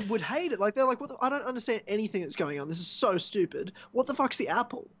would hate it. Like they're like, I don't understand anything that's going on. This is so stupid. What the fuck's the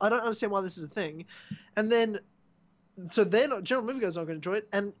apple? I don't understand why this is a thing. And then, so they're not general moviegoers not going to enjoy it,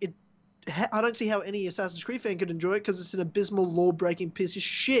 and I don't see how any Assassin's Creed fan could enjoy it because it's an abysmal law-breaking piece of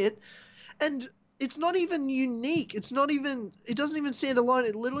shit, and it's not even unique. It doesn't even stand alone.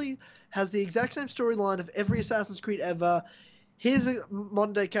 It literally has the exact same storyline of every Assassin's Creed ever. Here's a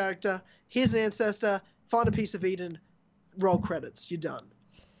modern-day character. Here's an ancestor. Find a piece of Eden. Roll credits. You're done.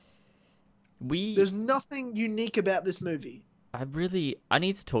 There's nothing unique about this movie. I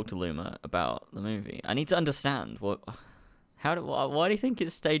need to talk to Luma about the movie. I need to understand why do you think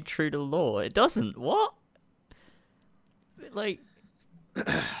it stayed true to law? It doesn't. What? Like,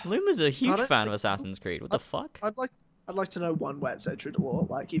 Luma's a huge fan of Assassin's Creed. What the fuck? I'd like to know one way it stayed true to law.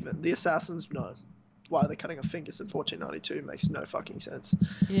 Like even the assassins, no. Why are they cutting off fingers in 1492? Makes no fucking sense.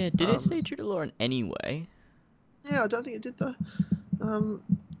 Yeah, did it stay true to law in any way? Yeah, I don't think it did though.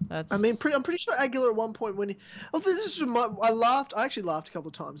 That's. I mean, I'm pretty sure Aguilar at one point when he, I laughed. I actually laughed a couple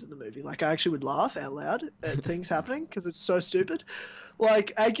of times in the movie. Like I actually would laugh out loud at things happening because it's so stupid.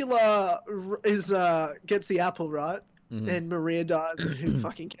 Like Aguilar gets the apple right, and Maria dies, and who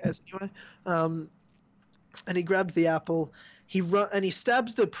fucking cares anyway? And he grabs the apple. He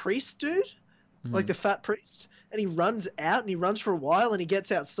stabs the priest dude, like the fat priest, and he runs out and he runs for a while and he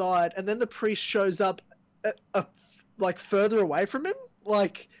gets outside, and then the priest shows up, like further away from him,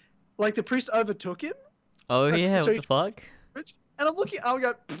 like the priest overtook him. Oh yeah, so what the fuck? And I'm looking, I'm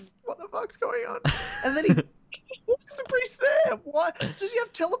going, what the fuck's going on? And then why is the priest there? Why does he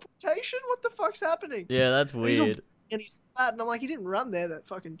have teleportation? What the fuck's happening? Yeah, that's And he's all weird. big and he's fat, and I'm like, he didn't run there, that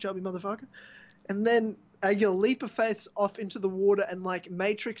fucking chubby motherfucker. And then Aguilar leap of faith off into the water, and like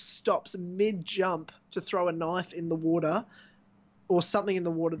Matrix stops mid jump to throw a knife in the water, or something in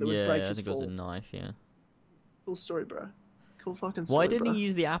the water that would break I his think it was fall. a knife. Yeah. Cool story, bro. Cool fucking story. Why didn't bro. he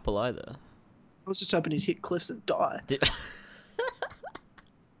use the apple either? I was just hoping he'd hit cliffs and die. Did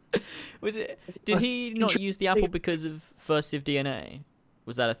he not use the apple because of first Civ DNA?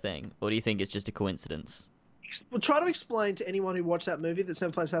 Was that a thing, or do you think it's just a coincidence? Well, try to explain to anyone who watched that movie that's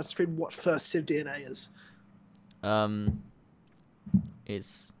never played Assassin's Creed what first Civ DNA is.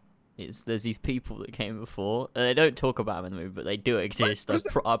 It's there's these people that came before. They don't talk about them in the movie, but they do exist.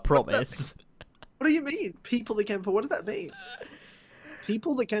 I promise. What do you mean? People that came before? What does that mean?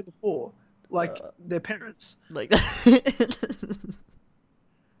 People that came before, like their parents. Like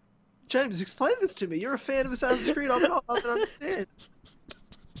James, explain this to me. You're a fan of Assassin's Creed. I'm not. I don't understand.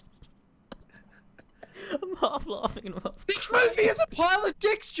 I'm half laughing and half. This movie is a pile of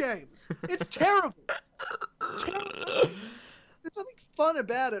dicks, James. It's terrible. It's terrible. there's nothing fun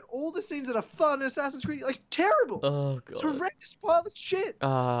about it. All the scenes that are fun in Assassin's Creed, like, terrible. Oh It's god. horrendous pile of shit.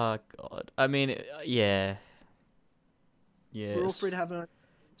 Oh god. I mean, yeah. Yeah. We're all free to have our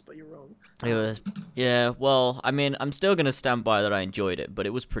opinions, but you're wrong. It was, yeah, well, I mean, I'm still gonna stand by that I enjoyed it, but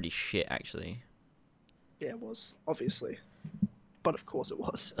it was pretty shit, actually. Yeah, it was, obviously. But of course it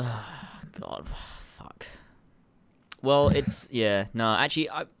was. God, fuck. Well, it's, yeah, no, actually,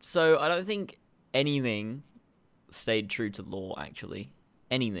 so I don't think anything stayed true to lore, actually.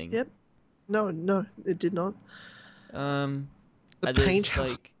 Anything. Yep. No, it did not. The And there's, paint,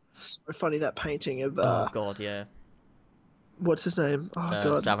 like, so funny, that painting of, oh god, yeah. what's his name? Oh,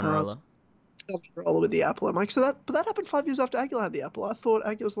 God. Savonarola. Savonarola with the apple. I'm like, but that happened 5 years after Aguilar had the apple. I thought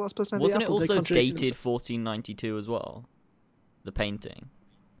Aguilar was the last person to have Wasn't the it apple. They also contradicted dated 1492 as well? The painting.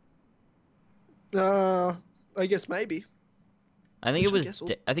 themselves. I guess maybe. I think Which it I was. guess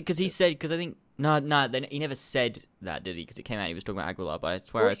also- I think because he said because I think then he never said that, did he? Because it came out he was talking about Aguilar, but I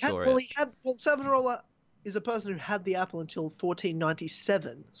swear I saw it. Well, Savonarola is a person who had the apple until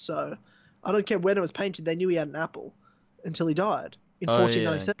 1497. So I don't care when it was painted. They knew he had an apple until he died in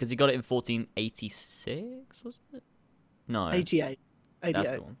 1497. Because he got it in 1486, was it? No, 88. that's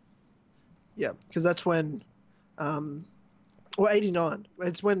 88. the one. Yeah, because that's when, or 89.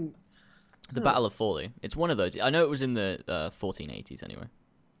 It's when The Battle of Forli. It's one of those. I know it was in the 1480s anyway.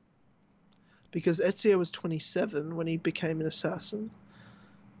 because Ezio was 27 when he became an assassin.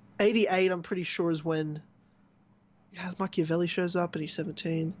 88, I'm pretty sure, is when Machiavelli shows up and he's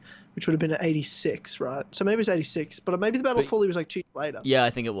 17, which would have been at 86, right? So maybe it's 86, but maybe the Battle of Forli was like 2 years later. Yeah, I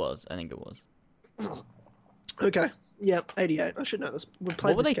think it was. Okay. Yeah, 88. I should know this.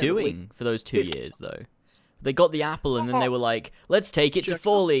 What were they doing for those 2 years, though? They got the apple, and then they were like, "Let's take it to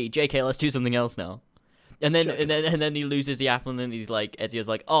Forli." JK, let's do something else now. And then and then he loses the apple, and then he's like, Ezio's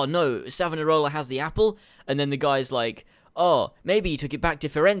like, "Oh no, Savonarola has the apple." And then the guy's like, "Oh, maybe he took it back to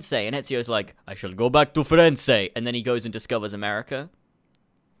Firenze." And Ezio's like, "I shall go back to Firenze." And then he goes and discovers America.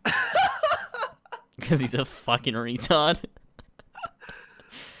 Because he's a fucking retard.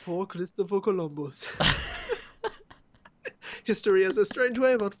 Poor Christopher Columbus. History has a strange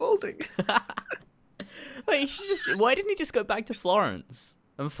way of unfolding. Wait, why didn't he just go back to Florence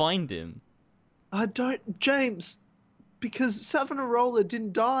and find him? James, because Savonarola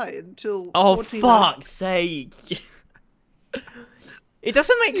didn't die until. Oh, 1490. fuck's sake. It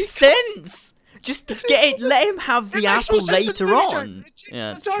doesn't make sense. Just let him have the apple later on.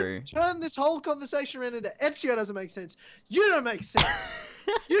 Yeah, that's true. Turn this whole conversation around into Ezio doesn't make sense. You don't make sense.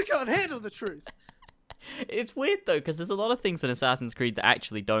 You can't handle the truth. It's weird though, because there's a lot of things in Assassin's Creed that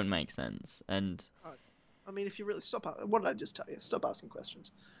actually don't make sense, and I mean, if you really what did I just tell you? Stop asking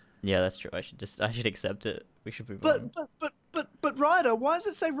questions. yeah, that's true. I should accept it. We should move on. But Ryder, why does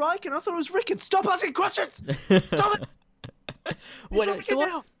it say Riken? I thought it was Rickon. Stop asking questions. Stop it.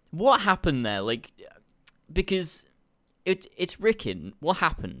 What happened there? Like, because it's Rickon. What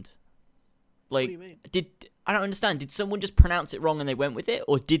happened? Like, What do you mean? I don't understand. Did someone just pronounce it wrong and they went with it,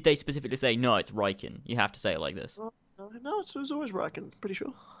 or did they specifically say no? It's Riken. You have to say it like this. No, it was always Riken. Pretty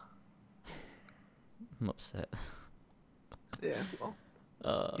sure. I'm upset. Yeah.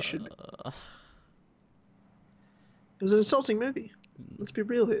 Well, you should be. Uh, It was an insulting movie. Let's be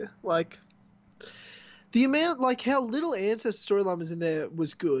real here. Like, the amount, like, how little Ancestor storyline was in there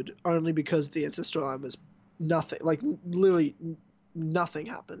was good, only because the Ancestor storyline was nothing. Like, literally nothing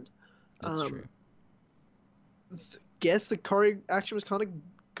happened. that's true. Guess the action was kind of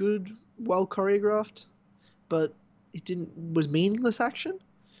good, well choreographed, but it was meaningless action.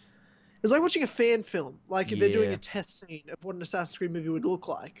 It's like watching a fan film. Like, they're doing Yeah. a test scene of what an Assassin's Creed movie would look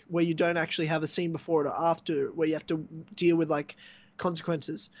like, where you don't actually have a scene before it or after, where you have to deal with, like,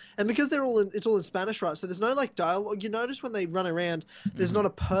 consequences. And because it's all in Spanish, right? So there's no, like, dialogue. You notice when they run around, there's not a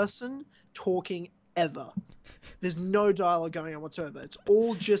person talking ever. There's no dialogue going on whatsoever. It's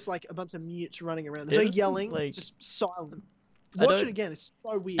all just, like, a bunch of mutes running around. There's no yelling. It's just silent. Watch it again. It's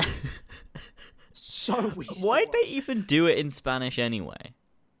so weird. So weird. Why'd they even do it in Spanish anyway?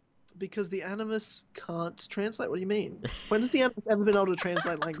 Because the Animus can't translate. What do you mean? When has the Animus ever been able to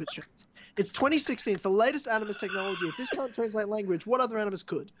translate language? It's 2016. It's the latest Animus technology. If this can't translate language, what other Animus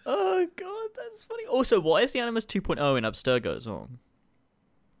could? Oh god, that's funny. Also, why is the Animus 2.0 in Abstergo as well?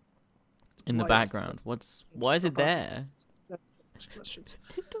 In the background. Why is it there? Questions.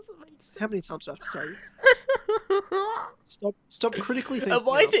 It doesn't make sense. How many times do I have to tell you? Stop critically thinking.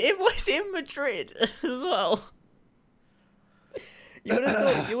 Why is it in Madrid as well?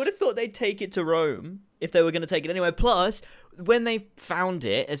 You would have thought they'd take it to Rome if they were going to take it anyway. Plus, when they found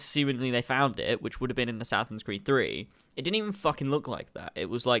it, assumingly they found it, which would have been in Assassin's Creed 3, it didn't even fucking look like that. It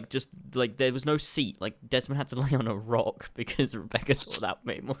was like just like there was no seat. Like Desmond had to lay on a rock because Rebecca thought that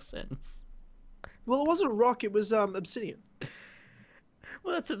made more sense. Well, it wasn't a rock. It was obsidian.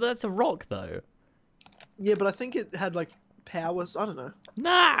 Well, that's a rock though. Yeah, but I think it had like powers. I don't know.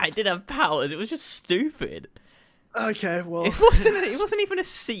 Nah, it didn't have powers. It was just stupid. Okay, well, It wasn't even a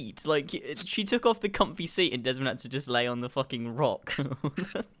seat. Like she took off the comfy seat, and Desmond had to just lay on the fucking rock.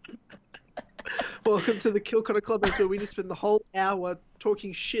 welcome to the Kill Connor Clubhouse, where we just spend the whole hour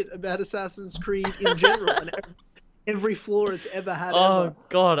talking shit about Assassin's Creed in general and every flaw it's ever had. Oh ever.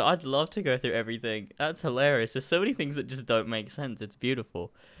 god, I'd love to go through everything. That's hilarious. There's so many things that just don't make sense. It's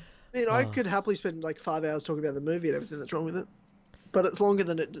beautiful. I mean, I could happily spend like 5 hours talking about the movie and everything that's wrong with it, but it's longer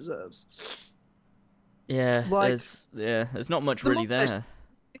than it deserves. Yeah, Like, there's not much the really modern day- there.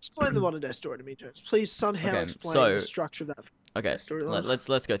 Explain the modern day story to me, James. Please somehow Okay, explain so- the structure of that. Okay, storyline.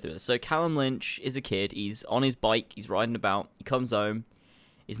 let's go through this. So Callum Lynch is a kid. He's on his bike. He's riding about. He comes home.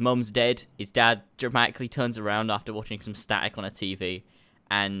 His mum's dead. His dad dramatically turns around after watching some static on a TV,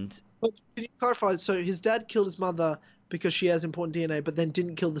 and But can you clarify? So his dad killed his mother because she has important DNA, but then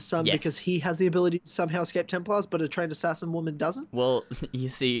didn't kill the son Yes. because he has the ability to somehow escape Templars, but a trained assassin woman doesn't. well, you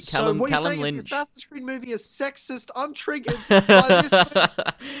see, So what are you Callum saying? If Lynch. the Assassin's Creed movie is sexist, I'm triggered by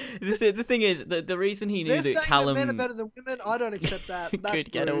this. The thing is, the reason he knew They're that saying Callum that men are better than women. I don't accept that. That's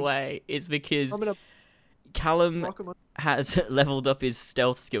could get rude. away is because I'm gonna Callum block him on. has leveled up his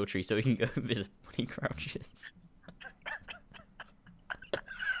stealth skill tree so he can go invisible when he crouches.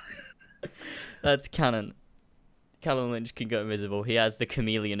 That's canon. Callum Lynch can go invisible. He has the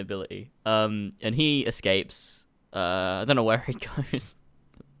chameleon ability. And he escapes. I don't know where he goes.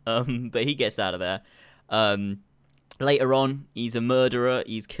 But he gets out of there. Later on, he's a murderer.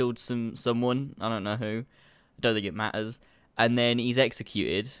 He's killed someone. I don't know who. I don't think it matters. And then he's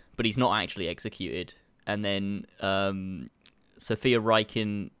executed, but he's not actually executed. And then Sophia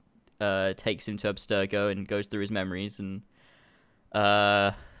Riken takes him to Abstergo and goes through his memories. And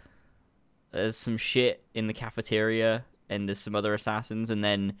there's some shit in the cafeteria, and there's some other assassins. And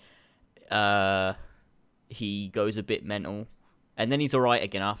then he goes a bit mental. And then he's alright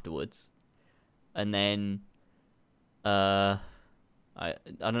again afterwards. And then I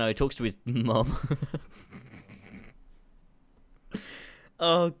don't know, he talks to his mum.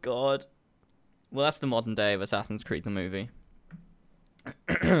 Oh god. Well, that's the modern day of Assassin's Creed the movie.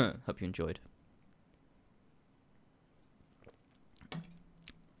 Hope you enjoyed.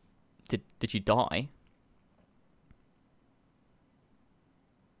 Did you die?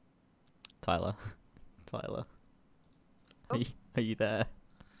 Tyler. Tyler. Are you there?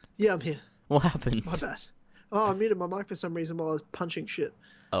 Yeah, I'm here. What happened? My bad. Oh, I muted my mic for some reason while I was punching shit.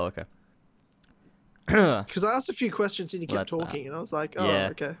 Oh, okay. Because I asked a few questions and you Well, kept that's talking, and I was like, oh, Yeah.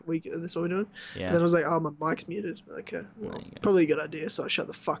 okay, this is what we're doing? Yeah. And then I was like, oh, my mic's muted. Okay, well, There you go. probably a good idea, so I shut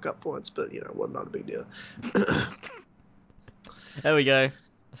the fuck up once, but, you know, what, not a big deal. There we go.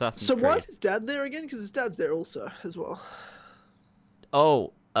 Assassin's So Creed. why is his dad there again? Because his dad's there also, as well.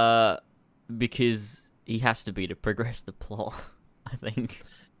 Oh, because he has to be to progress the plot, I think.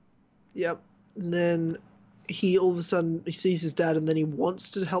 Yep. And then he, all of a sudden, he sees his dad, and then he wants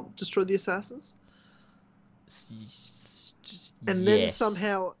to help destroy the assassins. And then Yes.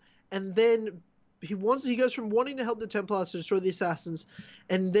 somehow, and then he goes from wanting to help the Templars to destroy the assassins,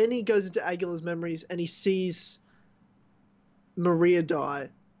 and then he goes into Aguilar's memories and he sees Maria die,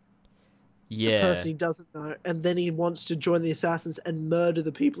 the Yeah. person he doesn't know, and then he wants to join the assassins and murder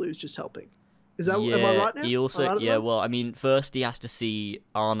the people he was just helping. Is that, am I right now? He also, Am I right at yeah, that? well, I mean, first he has to see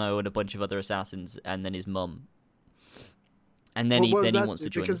Arno and a bunch of other assassins, and then his mum. And then Well, what does he that wants do? to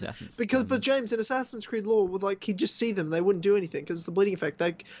join Because- the assassins. But James, in Assassin's Creed lore, would like he'd just see them, they wouldn't do anything because the bleeding effect.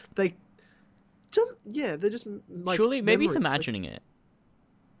 They don't. Yeah, they're just like. Surely, maybe he's memories. imagining it.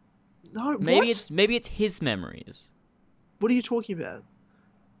 No, Maybe what? maybe it's his memories. What are you talking about?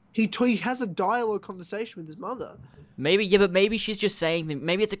 He has a dialogue conversation with his mother. Maybe, yeah, but maybe she's just saying that.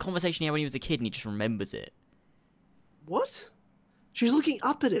 Maybe it's a conversation he had when he was a kid and he just remembers it. What? She's looking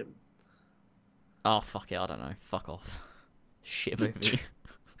up at him. Oh, fuck it, I don't know. Fuck off. Shit movie.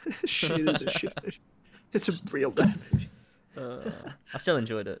 Shit is a shit. It's a real bad movie. I still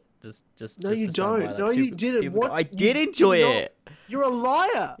enjoyed it. Just No, just you to stand by don't. that. No, you People- didn't. people- What? I You did did enjoy not. it. You're a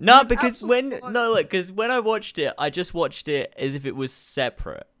liar. No, You're an because when absolute liar. no look, because when I watched it, I just watched it as if it was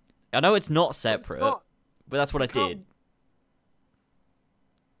separate. I know it's not It's separate, not. but that's what I You can't- did,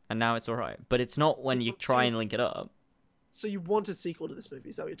 and now it's all right. But it's not when you try and link it up. So you want a sequel to this movie?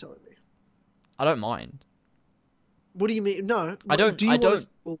 Is that what you're telling me? I don't mind. What do you mean? No. I don't. Do you I want don't. a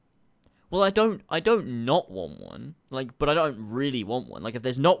sequel? Well, I don't. I don't not want one. Like, but I don't really want one. Like, if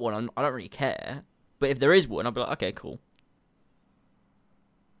there's not one, I don't really care. But if there is one, I'll be like, okay, cool.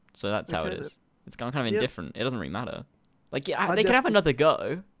 So that's how Okay, it then. is. It's kind of Yep. indifferent. It doesn't really matter. Like, yeah, I they can have definitely- another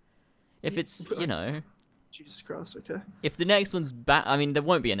go. If it's, you know, Jesus Christ. Okay. if the next one's bad, I mean, there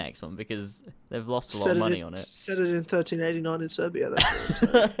won't be a next one because they've lost a lot of money on it. Set it in 1389 in Serbia. That's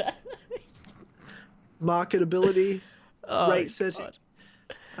what I'm saying. Marketability, Oh, rate setting.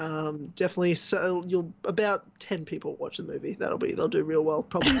 God. Definitely. So you'll about 10 people watch the movie. They'll do real well.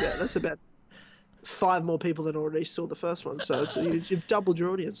 Probably that's about 5 more people than already saw the first one. So you've doubled your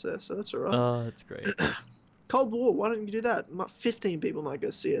audience there. So that's all right. Oh, that's great. Cold War. Why don't you do that? 15 people might go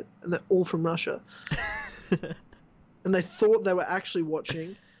see it, and they're all from Russia. And they thought they were actually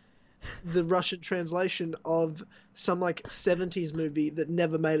watching the Russian translation of some like 70s movie that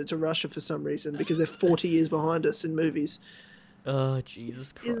never made it to Russia for some reason because they're 40 years behind us in movies. Oh,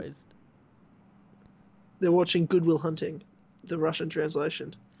 Jesus Is- Christ. They're watching Good Will Hunting, the Russian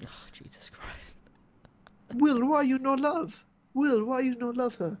translation. Oh, Jesus Christ. Will, why you no love? Will, why you no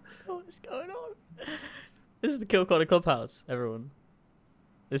love her? What is going on? This is the Kill Corner Clubhouse, everyone.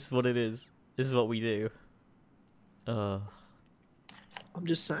 This is what it is. This is what we do. I'm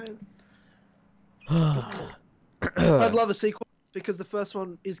just saying. I'd I'd love a sequel because the first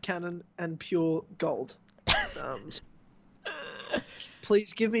one is canon and pure gold.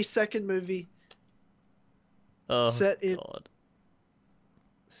 Please give me second movie Oh, set in- God.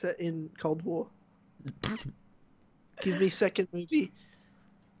 set in Cold War. Give me second movie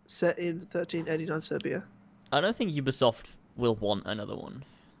set in 1389 Serbia. I don't think Ubisoft will want another one.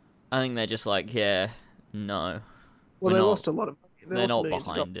 I think they're just like, yeah, no. Well, We're they not- lost a lot of money. They They're lost not millions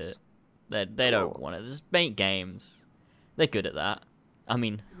of behind dollars. it. They don't want it. Just make games. They're good at that. I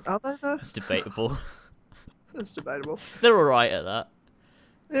mean, Are they though? it's debatable. That's debatable. They're alright at that.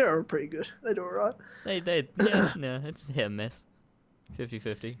 They're pretty good. They do alright. Yeah, no, it's hit and miss.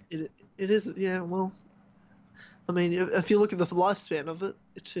 50-50. It is, yeah, well, I mean, if you look at the lifespan of it,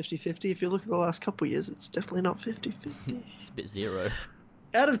 it's 50-50. If you look at the last couple of years, it's definitely not 50-50. It's a bit zero.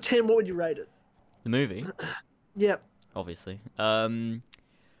 Out of 10, what would you rate it? The movie, Yep, obviously.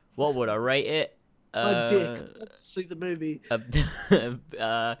 What would I rate it? my dick. Obviously, the movie.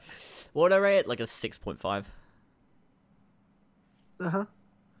 What would I rate it? Like a 6.5. Uh-huh.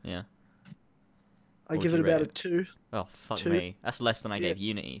 Yeah. I What give would it you about rate a 2. Oh, fuck 2. me. That's less than I Yeah. gave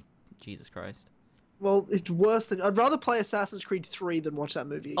Unity. Jesus Christ. Well, it's worse than... I'd rather play Assassin's Creed 3 than watch that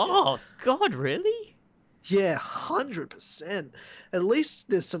movie again. Oh, God, really? Yeah, 100%. At least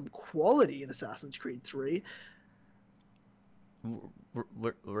there's some quality in Assassin's Creed 3.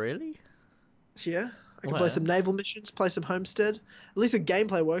 Really? Yeah, I can Wow. play some naval missions, play some Homestead. At least the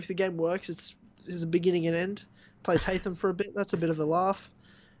gameplay works. The game works. It's a beginning and end. Plays Hatham for a bit. That's a bit of a laugh.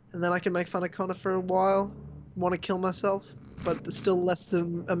 And then I can make fun of Connor for a while. Want to kill myself, but it's still less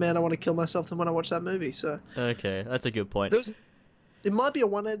than a man I want to kill myself than when I watch that movie. So Okay, that's a good point. it might be a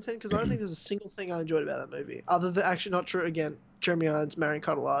 1 out of 10 because I don't think there's a single thing I enjoyed about that movie. Other than actually not true again. Jeremy Irons, Marion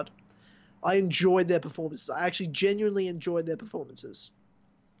Cotillard. I enjoyed their performances. I actually genuinely enjoyed their performances.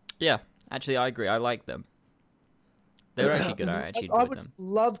 Yeah, actually, I agree. I like them. They're actually good. I actually I enjoyed would them.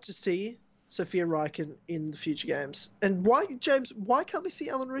 love to see Sophia Riken in the future games. And why, James? Why can't we see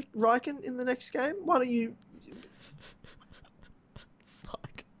Alan Riken in the next game? Why don't you?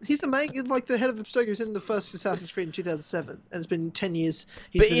 Fuck. He's the main, like the head of Abstergo. He was in the first Assassin's Creed in 2007, and it's been 10 years.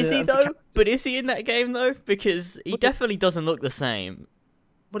 He's But been is he a- though? But is he in that game though? Because he What- definitely doesn't look the same.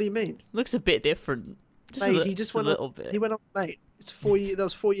 What do you mean? Looks a bit different. Just Mate, a, he just a went little on, bit. He went on, mate. It's 4 years. That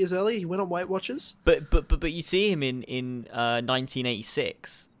was 4 years earlier. He went on Weight Watchers. But you see him in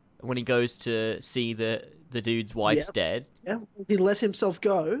 1986 when he goes to see the dude's wife's Yeah. dead. Yeah, he let himself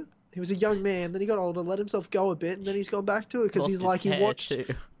go. He was a young man. Then he got older, let himself go a bit, and then he's gone back to it because Lost he's his like he hair watched. too.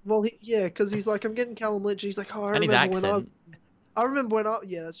 Well, because he's like, I'm getting Callum Lynch. And he's like, oh, I And his remember when accent. I remember when I,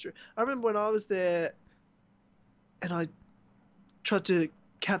 yeah, that's true. I remember when I was there, and I tried to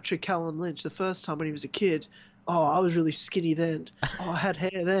capture Callum Lynch the first time when he was a kid. Oh, I was really skinny then. Oh, I had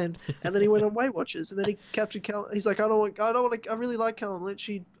hair then. And then he went on Weight Watchers, and then he captured Callum. He's like, I don't want to. I really like Callum Lynch.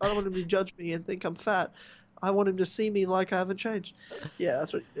 I don't want him to judge me and think I'm fat. I want him to see me like I haven't changed. Yeah,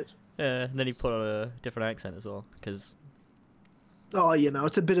 that's what he did. Yeah, and then he put on a different accent as well because. Oh,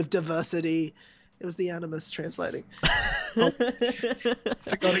 it's a bit of diversity. It was the Animus translating.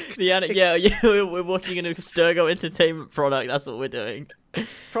 Yeah, we're watching an Abstergo entertainment product. That's what we're doing.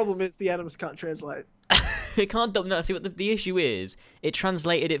 Problem is, the Animus can't translate. it can't dub. No, see what the issue is. It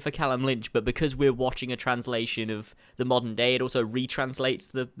translated it for Callum Lynch, but because we're watching a translation of the modern day, it also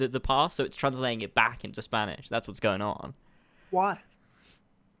retranslates the past, so it's translating it back into Spanish. That's what's going on. Why?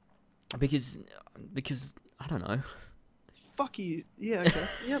 Because I don't know. Fuck you. Yeah. Okay.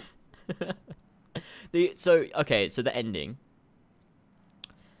 Yep. So the ending.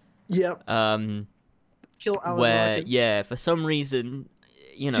 Yep. Kill Alan Where Riken. for some reason,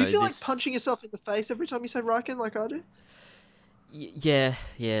 you know. Do you feel like punching yourself in the face every time you say Riken, like I do? Yeah,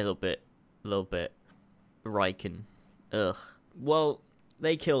 a little bit. Riken. Ugh. Well,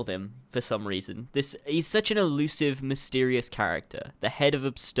 they killed him for some reason. He's such an elusive, mysterious character. The head of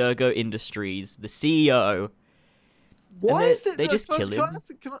Abstergo Industries, the CEO. Why is that? They just kill him.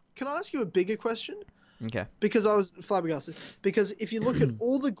 Can I ask you a bigger question? Okay. Because I was flabbergasted. Because if you look at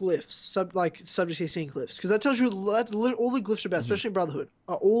all the glyphs, subject scene glyphs, because that tells you all the glyphs are about, especially in Brotherhood,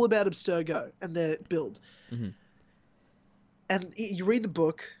 are all about Abstergo and their build. Mm-hmm. And you read the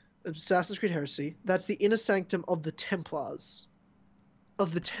book, Assassin's Creed Heresy. That's the inner sanctum of the Templars.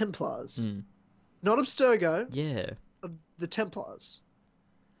 Of the Templars, not Abstergo. Yeah. Of the Templars.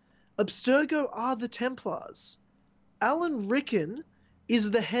 Abstergo are the Templars. Alan Riken is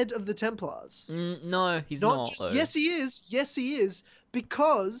the head of the Templars. No, he's not. Yes, he is. Yes, he is.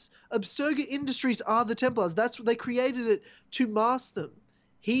 Because Abstergo Industries are the Templars. That's what they created it to mask them.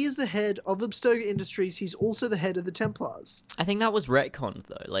 He is the head of Abstergo Industries. He's also the head of the Templars. I think that was retconned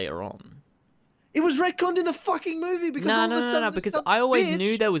though later on. It was retconned in the fucking movie because no. Because I always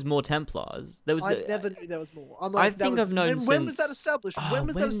knew there was more Templars. I never knew there was more. I'm like, I've known since. When was that established? When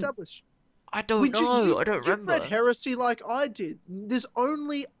was that established? I don't know. I don't remember. You've read Heresy like I did. There's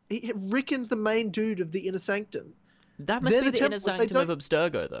only Ricken's the main dude of the Inner Sanctum. That must be the Inner Sanctum of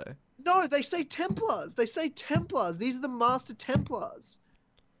Abstergo, though. No, they say Templars. They say Templars. These are the Master Templars.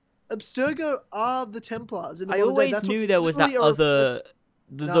 Abstergo are the Templars. I always knew there was that other.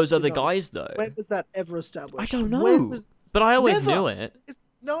 Those other guys, though. When was that ever established? I don't know. But I always knew it.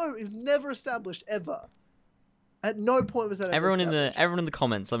 No, it was never established ever. At no point was that ever established. Everyone in the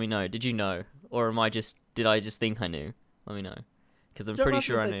comments, let me know. Did you know, or did I just think I knew? Let me know, because I'm pretty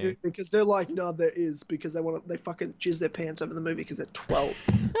sure I knew. Because they're like, no, there is, because they fucking jizz their pants over the movie because they're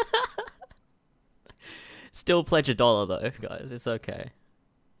 12. Still pledge $1 though, guys. It's okay.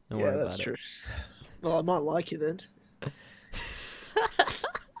 Don't worry that's about true. Well, I might like you then.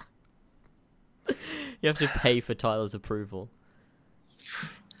 You have to pay for Tyler's approval.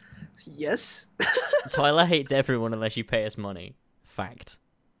 Yes. Tyler hates everyone unless you pay us money. Fact.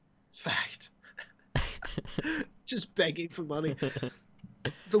 Just begging for money.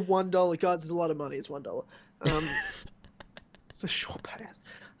 The $1, guys, it's a lot of money. It's $1. For sure, pay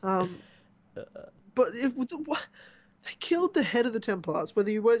it. But they killed the head of the Templars. Whether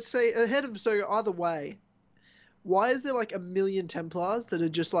you would say a head of Abstergo, either way. Why is there like 1 million Templars that are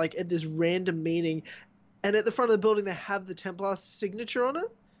just like at this random meeting, and at the front of the building they have the Templar signature on it?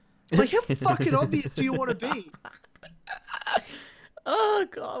 Like, how fucking obvious do you want to be? Oh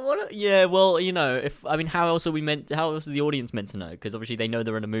god, yeah. Well, you know, how else is the audience meant to know? Because obviously they know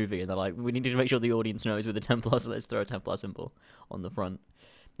they're in a movie, and they're like, we need to make sure the audience knows we're the Templars. So let's throw a Templar symbol on the front.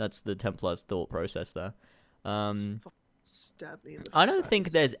 That's the Templars' thought process there. Stab me in the I don't face.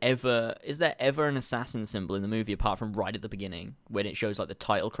 think is there ever an assassin symbol in the movie apart from right at the beginning when it shows like the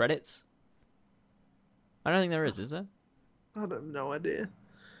title credits? I don't think there is there? I have no idea.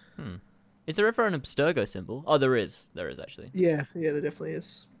 Is there ever an Abstergo symbol? Oh, there is. There is actually. Yeah, there definitely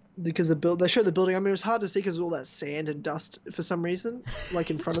is. Because they show the building. I mean, it was hard to see because of all that sand and dust for some reason,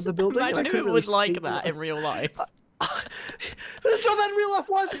 like in front of the building. Imagine if it was like that in real life. But it's not that in real life.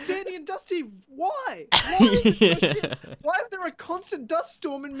 Why is it sandy and dusty? Why? Why is there a constant dust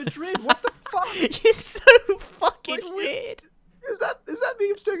storm in Madrid? What the fuck? It's so fucking weird. Is that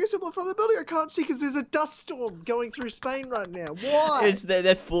the Abstergo symbol in front of the building? I can't see because there's a dust storm going through Spain right now. Why?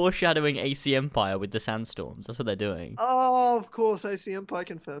 They're foreshadowing AC Empire with the sandstorms. That's what they're doing. Oh, of course, AC Empire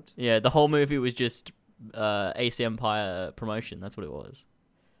confirmed. Yeah, the whole movie was just AC Empire promotion. That's what it was.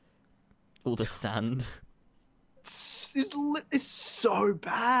 All the sand. It's so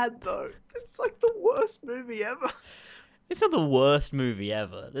bad though. It's like the worst movie ever. It's not the worst movie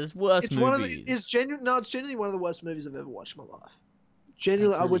ever. There's worse movies. It's genuinely one of the worst movies I've ever watched in my life.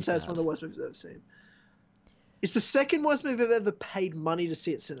 Genuinely, I would say it's one of the worst movies I've ever seen. It's the second worst movie I've ever paid money to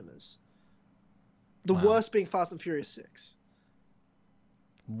see at cinemas. The worst being Fast and Furious 6.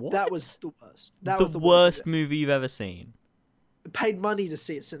 What? That was the worst. The worst movie you've ever seen. Paid money to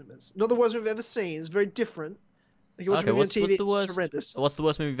see at cinemas. Not the worst movie I've ever seen. It's very different. Like you watch a movie on TV, it's horrendous. What's the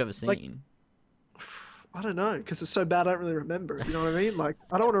worst movie you've ever seen? Like, I don't know, because it's so bad I don't really remember it. You know what I mean? Like,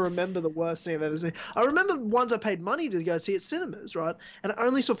 I don't want to remember the worst thing I've ever seen. I remember ones I paid money to go see at cinemas, right? And I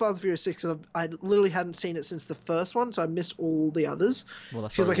only saw Fast and Furious 6 because I literally hadn't seen it since the first one, so I missed all the others. Well,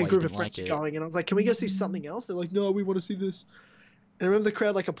 that's Because like a probably why you group of didn't friends like are it. going, and I was like, can we go see something else? They're like, no, we want to see this. And I remember the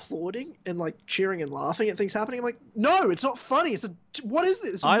crowd like applauding and like cheering and laughing at things happening. I'm like, no, it's not funny. What is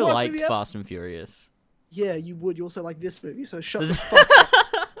this? It's the I worst liked movie ever. Fast and Furious. Yeah, you would. You also like this movie, so shut the fuck up.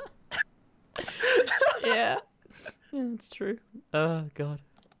 Yeah. Yeah, that's true. Oh god.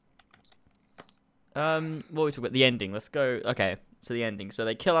 What were we talking about? The ending. Let's go. Okay, so the ending. So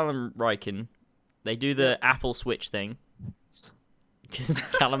they kill Alan Riken. They do the apple switch thing. Because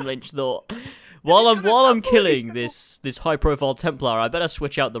Callum Lynch thought, while I'm killing this high profile Templar, I better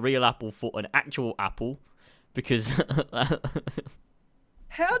switch out the real apple for an actual apple, because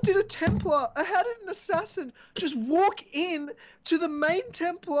How did an assassin just walk in to the main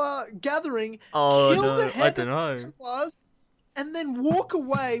Templar gathering, kill the head of the Templars, and then walk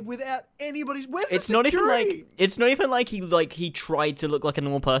away without anybody's? Where's the security? It's not even like he tried to look like a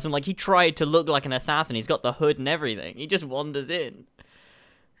normal person. Like, he tried to look like an assassin. He's got the hood and everything. He just wanders in.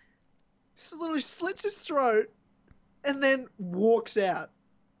 He literally slits his throat and then walks out.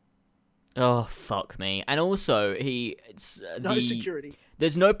 Oh, fuck me. And also, No security.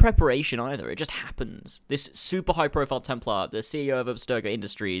 There's no preparation either. It just happens. This super high-profile Templar, the CEO of Abstergo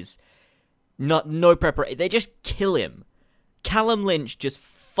Industries, no preparation. They just kill him. Callum Lynch just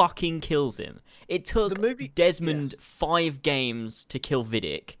fucking kills him. It took Desmond 5 games to kill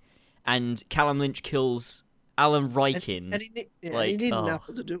Vidic, and Callum Lynch kills Alan Riken. And he needed an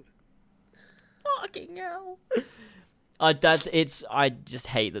apple to do it. Fucking hell. I just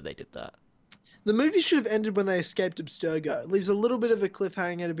hate that they did that. The movie should have ended when they escaped Abstergo. It leaves a little bit of a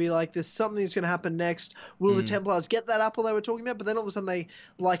cliffhanger to be like, there's something that's going to happen next. Will the Templars get that apple they were talking about? But then all of a sudden they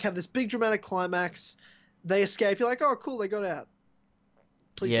like have this big dramatic climax. They escape. You're like, oh, cool, they got out.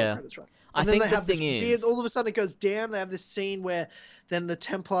 Please don't credits right. And then I think they the have this thing weird, is, all of a sudden it goes down. They have this scene where then the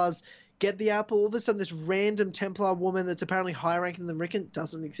Templars get the apple. All of a sudden this random Templar woman that's apparently higher ranking than Rickon,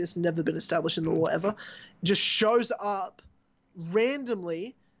 doesn't exist, never been established in the law ever, just shows up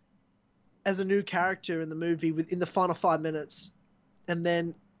randomly as a new character in the movie in the final 5 minutes. And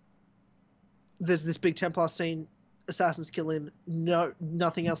then there's this big Templar scene. Assassins kill him. No,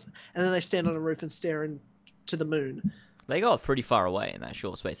 nothing else. And then they stand on a roof and stare into the moon. they got pretty far away in that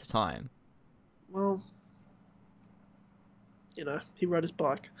short space of time. Well, you know, he rode his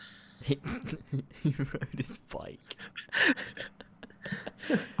bike. He rode his bike.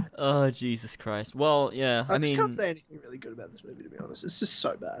 Oh, Jesus Christ. Well, yeah, I just can't say anything really good about this movie, to be honest. It's just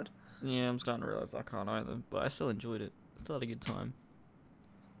so bad. Yeah, I'm starting to realize I can't either, but I still enjoyed it. Still had a good time.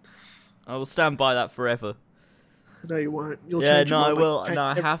 I will stand by that forever. No, you won't. You'll Yeah, change no, your I mind will. like No,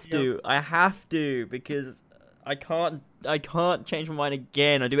 I have everything to. else. I have to, because I can't change my mind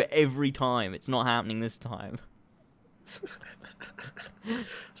again. I do it every time. It's not happening this time.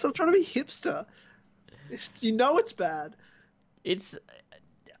 So I'm trying to be hipster. You know it's bad. It's.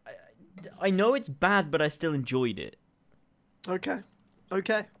 I know it's bad, but I still enjoyed it. Okay. Like,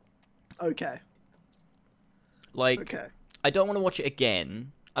 Okay. I don't want to watch it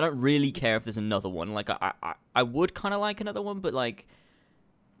again. I don't really care if there's another one. Like, I would kind of like another one, but like,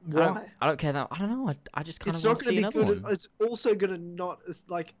 Why? I don't care that. I don't know. I just kind It's of not want to see going to be another good. one. It's also going to not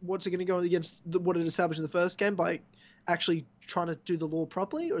like. What's it going to go against what it established in the first game by actually trying to do the law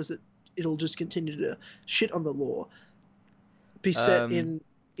properly, or is it? It'll just continue to shit on the law. Be set in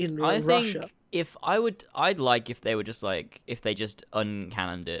I Russia. think I'd like if they were just like, if they just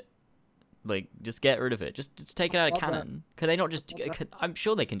uncannoned it. Like, just get rid of it. Just take it out of Love that. canon. Can they not just? Love that. I'm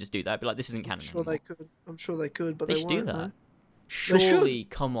sure they can just do that. Be like, this isn't canon anymore. I'm sure they could, but They they should won't. do that. though. Surely,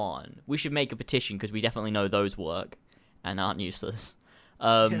 come on. We should make a petition because we definitely know those work and aren't useless.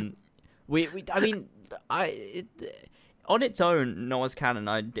 I mean, on its own, Noah's canon,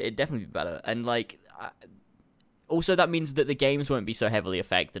 it'd definitely be better. And like, also that means that the games won't be so heavily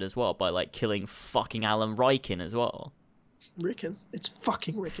affected as well by like killing fucking Alan Riken as well. Rickon. It's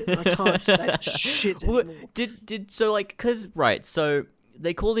fucking Rickon. I can't say shit Well, anymore. So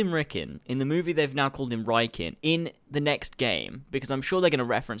they called him Rickon. In the movie, they've now called him Riken. In the next game, because I'm sure they're going to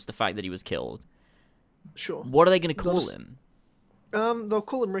reference the fact that he was killed. Sure. What are they going to They'll call just- him? They'll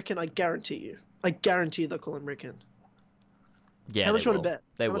call him Rickon. I guarantee you. I guarantee they'll call him Rickon. Yeah, How much they do you want will. to bet?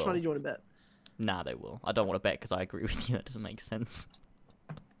 They How much will. money do you want to bet? Nah, they will. I don't want to bet because I agree with you. That doesn't make sense.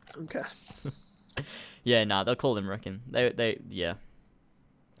 Okay. Yeah, nah, they'll call him Rickon. Yeah.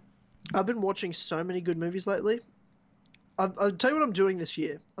 I've been watching so many good movies lately. I'll tell you what I'm doing this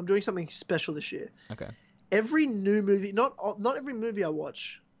year. I'm doing something special this year. Okay. Every new movie, not every movie I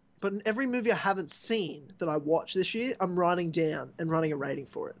watch But in every movie I haven't seen that I watched this year, I'm writing down and running a rating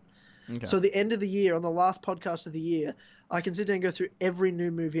for it. Okay. So at the end of the year, on the last podcast of the year, I can sit down and go through every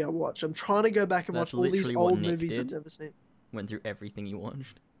new movie I watch. I'm trying to go back and That's watch all these literally what old Nick movies did. I've never seen. Went through everything you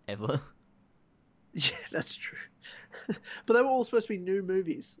watched ever. Yeah, that's true. But they were all supposed to be new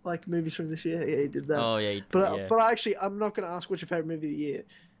movies, like movies from this year. Yeah, he did that. Oh yeah, But actually, I'm not going to ask what's your favorite movie of the year.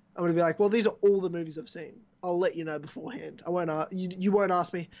 I'm going to be like, well, these are all the movies I've seen. I'll let you know beforehand. I won't. You won't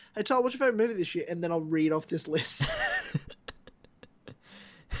ask me, hey, Tyler, what's your favorite movie this year? And then I'll read off this list.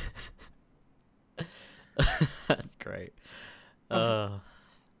 That's great.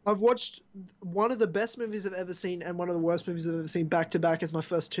 I've watched one of the best movies I've ever seen and one of the worst movies I've ever seen back to back as my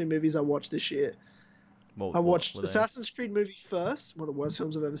first two movies I watched this year. I watched Assassin's Creed movie first, one of the worst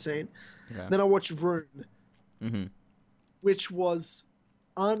films I've ever seen. Okay. Then I watched Room, Mm-hmm. which was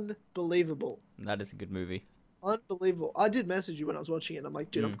unbelievable. That is a good movie. Unbelievable. I did message you when I was watching it. I'm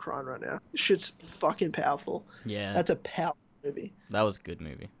like, dude, I'm crying right now. This shit's fucking powerful. Yeah. That's a powerful movie. That was a good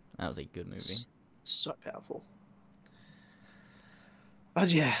movie. That was a good movie. So powerful.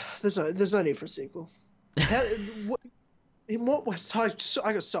 Yeah, there's no need for a sequel. In what way? I got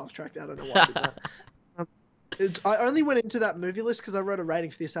so off track. I don't know why I did that. I only went into that movie list because I wrote a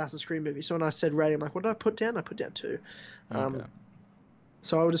rating for the Assassin's Creed movie. So when I said rating, I'm like, what did I put down? I put down 2. Okay.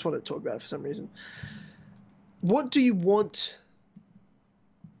 So I just wanted to talk about it for some reason. What do you want?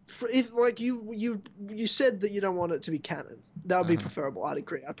 If like you said that you don't want it to be canon, that would be preferable. I'd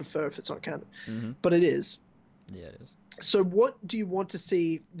agree. I'd prefer if it's not canon, but it is. Yeah, it is. So what do you want to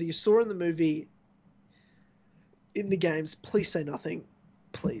see that you saw in the movie, in the games? Please say nothing,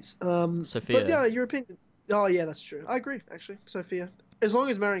 please. Sophia. But yeah, your opinion. Oh yeah, that's true. I agree actually. Sophia, as long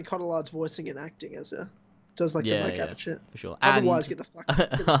as Marion Cotillard's voicing and acting as her, does like the mocap and shit. For sure. Otherwise, And get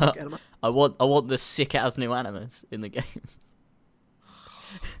the fuck out of my. I want the sick ass new Animus in the games.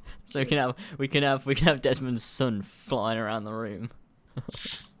 So we can have Desmond's son flying around the room.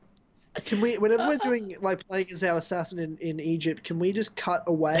 Can we, whenever we're doing like playing as our assassin in Egypt, can we just cut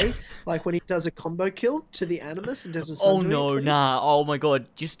away like when he does a combo kill to the Animus and Desmond's son? Oh no, nah! Oh my god!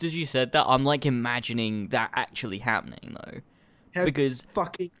 Just as you said that, I'm like imagining that actually happening though, because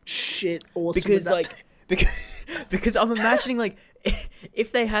fucking shit awesome. Because like because I'm imagining like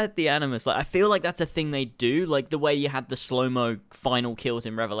if they had the Animus, like I feel like that's a thing they do, like the way you had the slow-mo final kills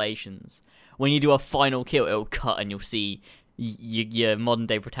in Revelations. When you do a final kill, it'll cut and you'll see your modern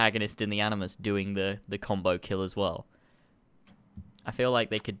day protagonist in the Animus doing the combo kill as well. I feel like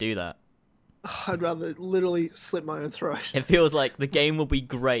they could do that. I'd rather literally slit my own throat. It feels like the game will be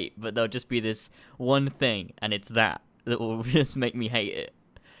great, but there'll just be this one thing, and it's that will just make me hate it.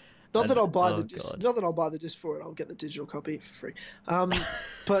 Not that I'll buy the disc. Not that I'll buy the disc for it. I'll get the digital copy for free.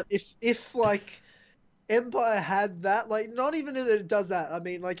 But if like Empire had that, like not even that it does that. I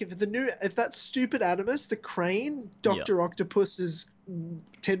mean, like if that stupid Animus, the Crane, Dr. Octopus's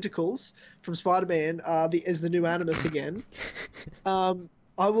tentacles from Spider-Man, is the new Animus again. I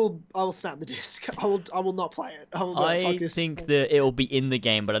will snap the disc. I will not play it. I think that it will be in the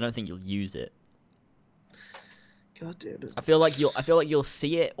game, but I don't think you'll use it. God damn it. I feel like you'll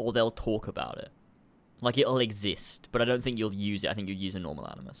see it or they'll talk about it. Like it'll exist, but I don't think you'll use it. I think you'll use a normal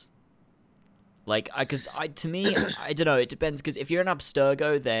Animus. Like, to me, I don't know. It depends, because if you're in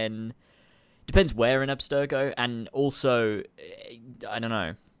Abstergo, then depends where in Abstergo, and also, I don't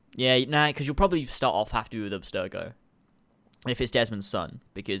know. Yeah, nah, because you'll probably start off have to be with Abstergo if it's Desmond's son,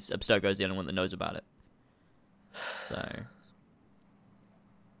 because Abstergo's the only one that knows about it. So,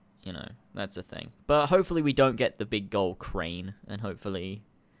 you know, that's a thing. But hopefully we don't get the big gold crane, and hopefully,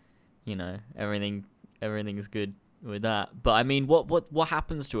 you know, everything's good with that. But I mean, what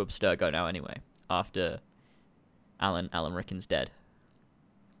happens to Abstergo now anyway? After Alan Ricken's dead,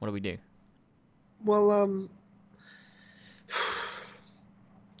 what do we do? Well,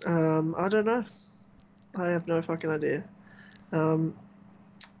 I don't know. I have no fucking idea. I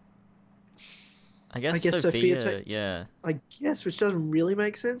guess Sophia yeah. I guess, which doesn't really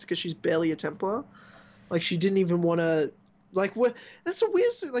make sense because she's barely a Templar. Like she didn't even want to. Like what? That's a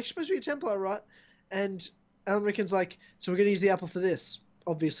weird thing. Like she's supposed to be a Templar, right? And Alan Ricken's like, so we're gonna use the apple for this.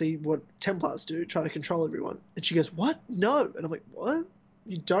 Obviously, what Templars do, try to control everyone. And she goes, "What? No." And I'm like, "What?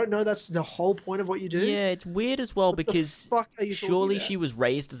 You don't know that's the whole point of what you do?" Yeah, it's weird as well, because surely she was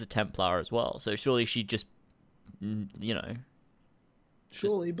raised as a Templar as well. So surely she just, you know.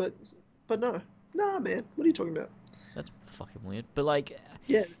 Surely, but no. Nah, man. What are you talking about? That's fucking weird. But like,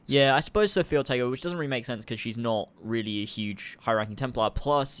 yeah, I suppose Sophia will take over, which doesn't really make sense because she's not really a huge high-ranking Templar.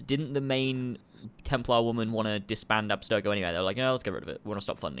 Plus, didn't the main Templar woman want to disband Abstergo anyway? They were like, "No, let's get rid of it. We want to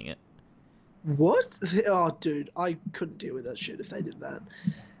stop funding it." What? Oh, dude, I couldn't deal with that shit if they did that.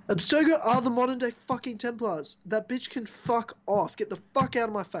 Abstergo are the modern day fucking Templars. That bitch can fuck off. Get the fuck out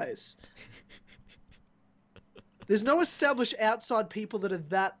of my face. There's no established outside people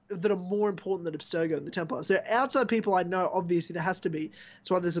that are more important than Abstergo and the Templars. There are outside people I know, obviously there has to be.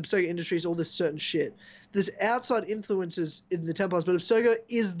 That's why there's Abstergo Industries, all this certain shit. There's outside influences in the Templars, but Abstergo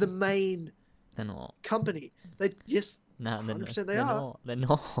is the main They're not. company. Yes, No, 100% they they're are. not. They're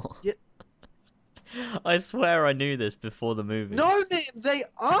not. Yeah. I swear I knew this before the movie. No, man, they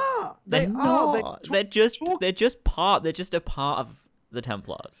are. They're They not. are. They're just a part of the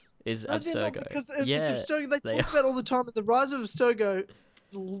Templars. Is No, they're not, Abstergo. because Yeah, it's Abstergo. They they talk about all the time. The rise of Abstergo,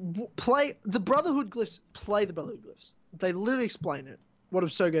 play the Brotherhood glyphs. Play the Brotherhood glyphs. They literally explain it. What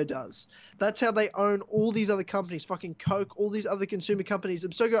Abstergo does. That's how they own all these other companies. Fucking Coke, all these other consumer companies.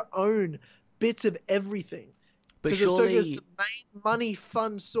 Abstergo own bits of everything. But Because surely, Abstergo is the main money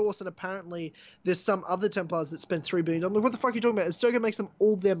fund source, and apparently there's some other Templars that spend $3 billion. I'm like, what the fuck are you talking about? Abstergo makes them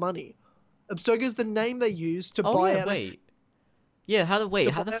all their money. Abstergo is the name they use to buy out. wait. Yeah, how buy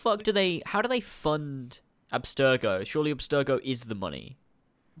the out fuck how do they fund Abstergo? Surely Abstergo is the money.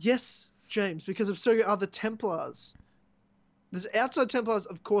 Yes, James, because Abstergo are the Templars. There's outside Templars,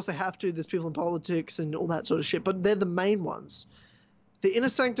 of course they have to. There's people in politics and all that sort of shit, but they're the main ones. The inner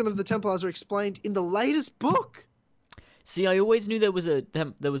sanctum of the Templars are explained in the latest book. See, I always knew there was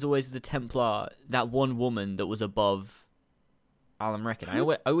always the Templar, that one woman that was above Alan Rickon. I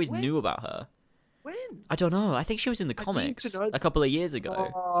always When? knew about her. When? I don't know. I think she was in the I need comics to know a couple of years ago.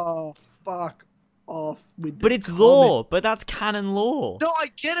 Oh, fuck off with the But it's comic. lore. But that's canon lore. No, I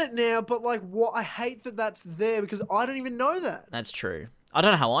get it now, but like, what? I hate that that's there because I don't even know that. That's true. I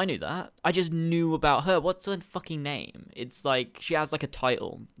don't know how I knew that. I just knew about her. What's her fucking name? It's like she has like a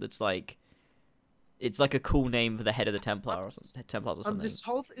title that's like, it's like a cool name for the head of the Templar or Templars or something.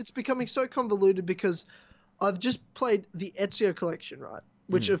 It's becoming so convoluted because I've just played the Ezio collection, right?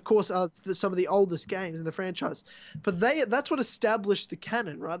 Which of course are some of the oldest games in the franchise, but that's what established the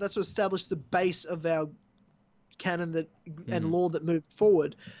canon, right? That's what established the base of our canon and lore that moved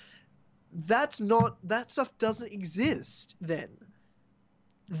forward. That stuff doesn't exist then.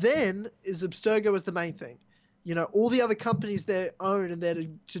 Then is Abstergo as the main thing. You know, all the other companies they own and they're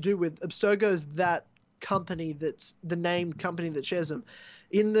to do with, Abstergo is that company that's the named company that shares them.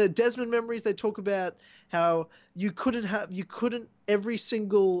 In the Desmond memories, they talk about how you couldn't every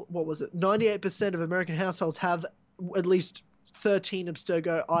single, 98% of American households have at least 13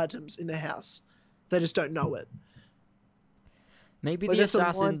 Abstergo items in their house. They just don't know it. Maybe Like, the that's a line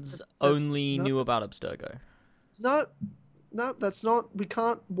assassins that's- only no. knew about Abstergo. No, that's not. We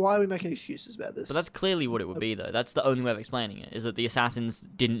can't. Why are we making excuses about this? But that's clearly what it would be, though. That's the only way of explaining it, is that the assassins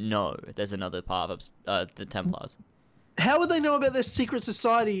didn't know there's another part of the Templars. How would they know about their secret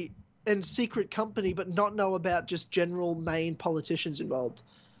society and secret company, but not know about just general main politicians involved?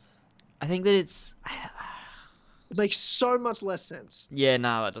 I think that it's... It makes so much less sense. Yeah,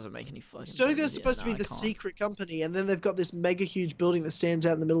 no, that doesn't make any fucking sense. Abstergo's supposed to be the secret company, and then they've got this mega huge building that stands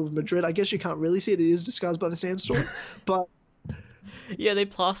out in the middle of Madrid. I guess you can't really see it. It is disguised by the sandstorm. But Yeah, they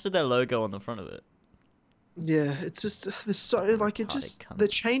plastered their logo on the front of it. yeah, it's just there's so like it Retarded just cunts. they're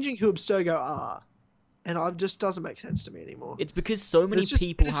changing who Abstergo are, and it just doesn't make sense to me anymore. It's because so many It's just-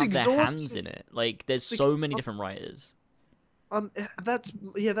 people it's have their hands exhausting. in it. Like, there's so Because many different writers. That's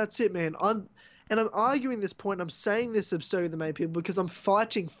it, man. I'm arguing this point. I'm saying this Abstergo the main people because I'm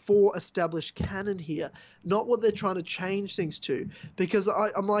fighting for established canon here, not what they're trying to change things to. Because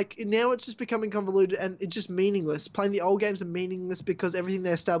I'm like, now it's just becoming convoluted and it's just meaningless. Playing the old games are meaningless because everything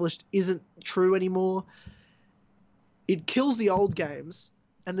they established isn't true anymore. It kills the old games,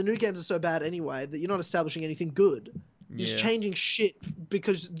 and the new games are so bad anyway that you're not establishing anything good. You're just changing shit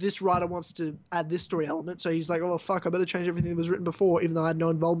because this writer wants to add this story element. So he's like, oh, fuck, I better change everything that was written before, even though I had no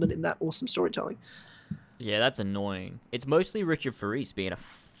involvement in that awesome storytelling. Yeah, that's annoying. It's mostly Richard Faris being a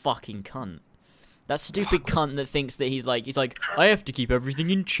fucking cunt. That stupid cunt that thinks that he's like, I have to keep everything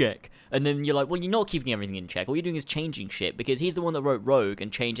in check. And then you're like, well, you're not keeping everything in check. All you're doing is changing shit, because he's the one that wrote Rogue and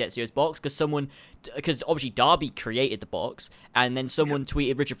changed Ezio's box, because obviously Darby created the box, and then someone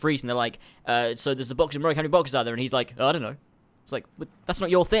tweeted Richard Faris, and they're like, so there's the box in Rogue, how many boxes are there? And he's like, I don't know. It's like, that's not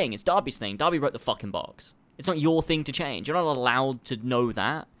your thing. It's Darby's thing. Darby wrote the fucking box. It's not your thing to change. You're not allowed to know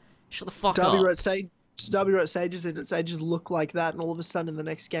that. Shut the fuck Darby up. wrote Sages, and Sages look like that, and all of a sudden in the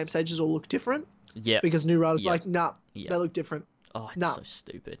next game, Sages all look different. Yeah. Because new writers like, nah, they look different. Oh, it's Nah. so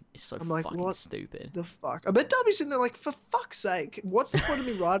stupid. It's so I'm like, fucking what stupid. The fuck? I bet Darby's sitting there like, for fuck's sake, what's the point of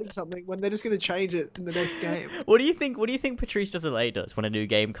me writing something when they're just going to change it in the next game? What do you think Patrice Desilets does when a new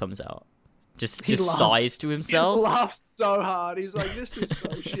game comes out? He Just laughs. sighs to He just himself. laughs so hard. He's like, this is so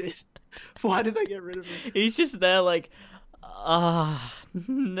shit. Why did they get rid of me? He's just there like,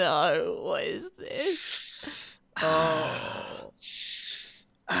 No, what is this? Oh.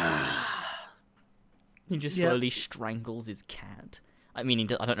 He just Yep. slowly strangles his cat. I mean,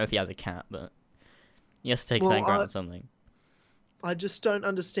 I don't know if he has a cat, but he has to take Well, his anger out on something. I just don't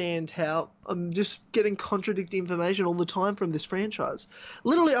understand how I'm just getting contradicting information all the time from this franchise.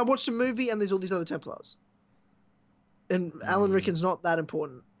 Literally, I watched a movie and there's all these other Templars. And Alan Ricken's not that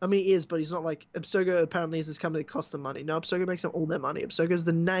important. I mean, he is, but he's not like... Abstergo apparently is this company that costs them money. No, Abstergo makes them all their money. Abstergo's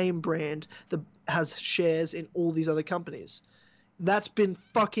the name brand that has shares in all these other companies. That's been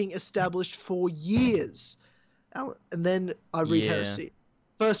fucking established for years. And then I read Yeah. Heresy.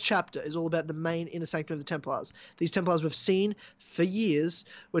 First chapter is all about the main inner sanctum of the Templars. These Templars we've seen for years.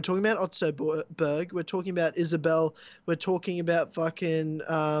 We're talking about Otto Berg. We're talking about Isabel. We're talking about fucking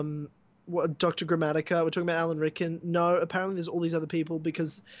Dr. Grammatica. We're talking about Alan Rickon. No, apparently there's all these other people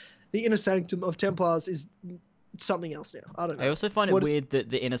because the inner sanctum of Templars is something else now. I don't know. I also find it weird that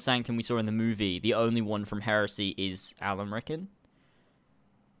the Inner Sanctum we saw in the movie, the only one from Heresy is Alan Rickon.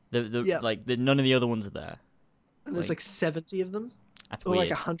 None of the other ones are there. And there's like 70 of them. That's or weird.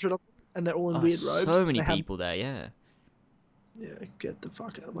 like 100 of them. And they're all in weird robes. So many people there, yeah. Yeah, get the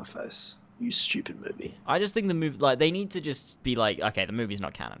fuck out of my face. You stupid movie. I just think the movie, like, they need to just be like, okay, the movie's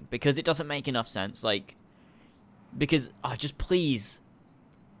not canon. Because it doesn't make enough sense. Like, because, just please,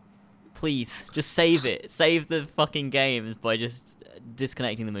 just save it. Save the fucking games by just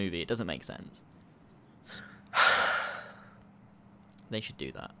disconnecting the movie. It doesn't make sense. They should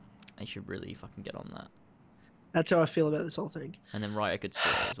do that. They should really fucking get on that. That's how I feel about this whole thing. And then write a good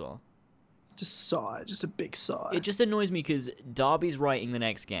story as well. Just sigh, just a big sigh. It just annoys me because Darby's writing the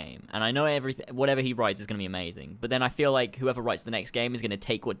next game, and I know whatever he writes is going to be amazing. But then I feel like whoever writes the next game is going to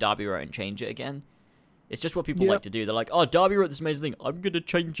take what Darby wrote and change it again. It's just what people like to do. They're like, "Oh, Darby wrote this amazing thing. I'm going to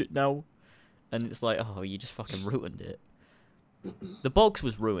change it now," and it's like, "Oh, you just fucking ruined it." The box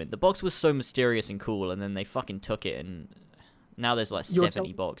was ruined. The box was so mysterious and cool, and then they fucking took it, and now there's like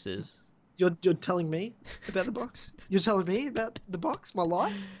 70 boxes. You're telling me about the box? You're telling me about the box? My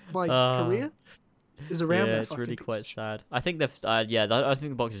life? My career? Is around that it's fucking really piece quite of shit. sad. I think they've, I don't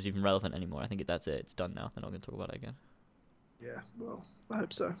think the box is even relevant anymore. I think that's it. It's done now. They're not going to talk about it again. Yeah, well, I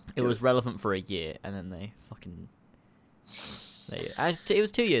hope so. It was relevant for a year, and then they fucking... It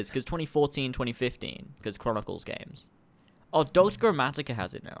was 2 years, because 2014, 2015, because Chronicles games. Oh, Dr. Grammatica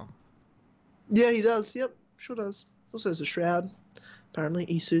has it now. Yeah, he does. Yep, sure does. Also has a Shroud. Apparently,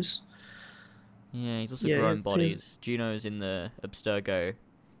 Isus. Yeah, he's also grown bodies. Juno's in the Abstergo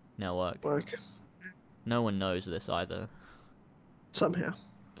network. No one knows this either. Somehow.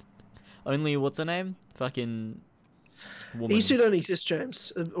 Only, what's her name? Fucking... woman. Isu don't exist,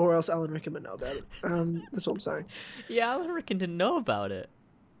 James. Or else Alan Rickman would know about it. That's what I'm saying. Yeah, Alan Rickman didn't know about it.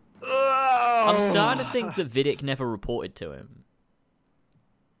 Oh! I'm starting to think that Vidic never reported to him.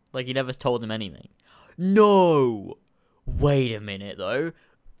 Like, he never told him anything. No! Wait a minute, though.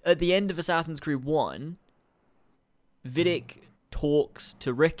 At the end of Assassin's Creed 1, Vidic talks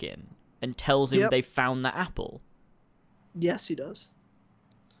to Rickon and tells him they found the apple. Yes, he does.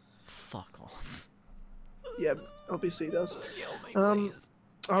 Fuck off. Yeah, obviously he does. Kill me, please.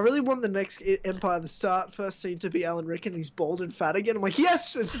 I really want the next Empire the Start first scene to be Alan Rickman. He's bald and fat again. I'm like,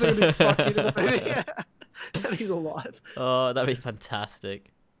 yes! It's going to be fuck into the movie. And he's alive. Oh, that'd be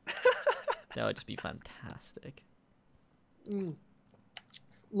fantastic. That would just be fantastic.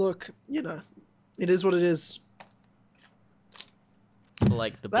 Look, it is what it is.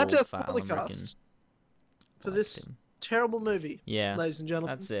 Like the That's our fat spoiler Alan Rickman. cast for this terrible movie. Yeah, ladies and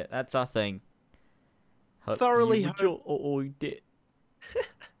gentlemen. that's it. That's our thing. Thoroughly did.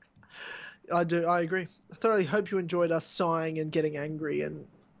 I agree. I thoroughly hope you enjoyed us sighing and getting angry and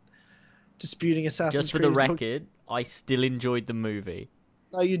disputing Assassin's Just for Creed. the record, I still enjoyed the movie.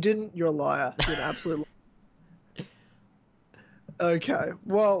 No, you didn't. You're a liar. You're an absolute liar. Okay.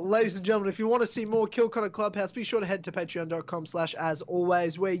 Well, ladies and gentlemen, if you want to see more Kill Connor Clubhouse, be sure to head to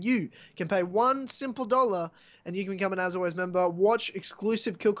patreon.com/asalways, where you can pay $1 simple and you can become an As Always member, watch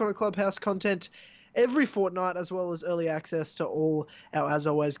exclusive Kill Connor Clubhouse content every fortnight, as well as early access to all our As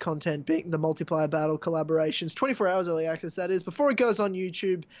Always content, being the multiplayer battle collaborations, 24 hours early access, that is, before it goes on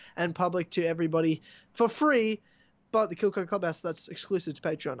YouTube and public to everybody for free. But the Kill Connor Clubhouse, that's exclusive to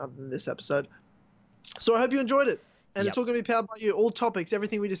Patreon other than this episode. So I hope you enjoyed it. And it's all going to be powered by you. All topics,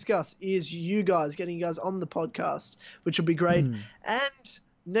 everything we discuss is you guys, getting you guys on the podcast, which will be great. And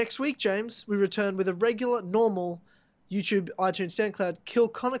next week, James, we return with a regular, normal YouTube, iTunes, SoundCloud Kill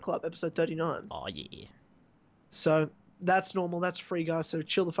Connor Club, episode 39. Oh, yeah. So that's normal. That's free, guys. So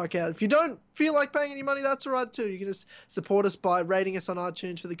chill the fuck out. If you don't feel like paying any money, that's all right, too. You can just support us by rating us on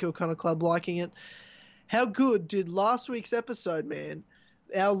iTunes for the Kill Connor Club, liking it. How good did last week's episode, man,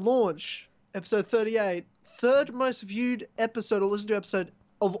 our launch, episode 38, third most viewed episode or listened to episode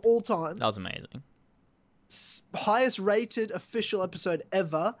of all time. That was amazing. Highest rated official episode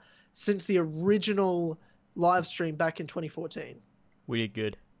ever since the original live stream back in 2014. We did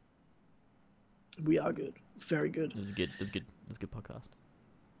good. We are good. Very good. It was good. It was good. It was a good podcast.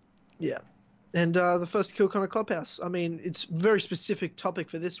 Yeah. And the first Kill Connor Clubhouse. I mean, it's a very specific topic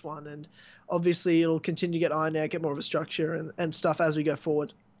for this one, and obviously it'll continue to get ironed out, get more of a structure and stuff as we go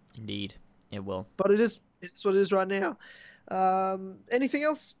forward. Indeed, it will. But it's what it is right now. Anything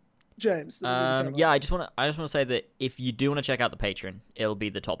else, James? Yeah, I just want to say that if you do want to check out the Patreon, it'll be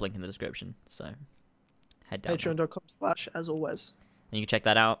the top link in the description. So head down. Patreon.com/as always. And you can check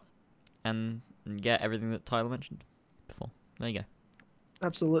that out and get everything that Tyler mentioned before. There you go.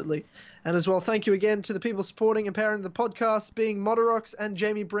 Absolutely. And as well, thank you again to the people supporting and powering the podcast, being Moderox and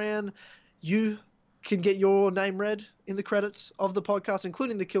Jamie Brown. You can get your name read in the credits of the podcast,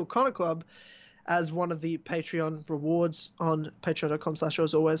 including the Kill Connor Club, as one of the Patreon rewards on patreon.com/show.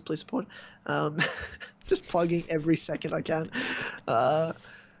 As always, please support. Just plugging every second I can.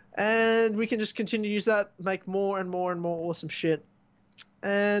 And we can just continue to use that, make more and more and more awesome shit.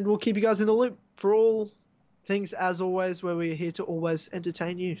 And we'll keep you guys in the loop for all things, as always, where we're here to always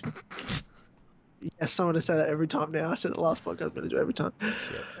entertain you. Yes, I'm going to say that every time now. I said it last podcast, I'm going to do it every time. Shit.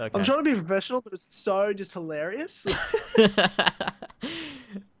 Okay. I'm trying to be professional, but it's so just hilarious.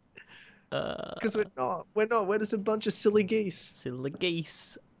 Because we're not. We're just a bunch of silly geese. Silly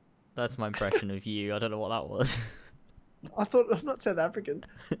geese. That's my impression of you. I don't know what that was. I thought, I'm not South African.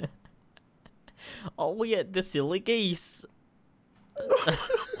 Oh, yeah, the silly geese. You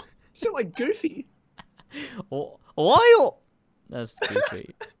sound like Goofy. Oil! That's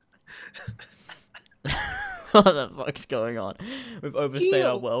goofy. What the fuck's going on? We've overstayed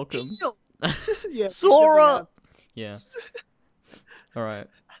our welcome. Yeah. Sora! Yeah. Alright.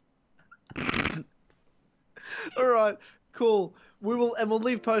 Alright, cool. We'll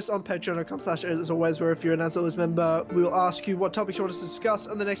leave posts on patreon.com/as always, where if you're an As Always member, we will ask you what topics you want us to discuss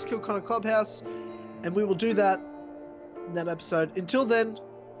on the next Kill Connor Clubhouse, and we will do that in that episode. Until then,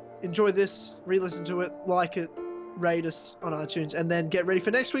 enjoy this, re-listen to it, like it, rate us on iTunes, and then get ready for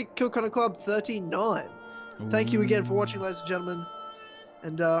next week, Kill Connor Club 39. Thank you again for watching, ladies and gentlemen,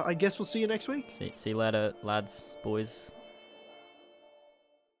 and I guess we'll see you next week. See you later, lads, boys.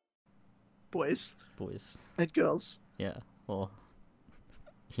 Boys. Boys. And girls. Yeah, well...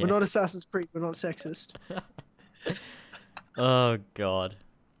 Yeah. We're not Assassin's Creed, we're not sexist. Oh, God.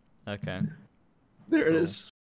 Okay. There it is.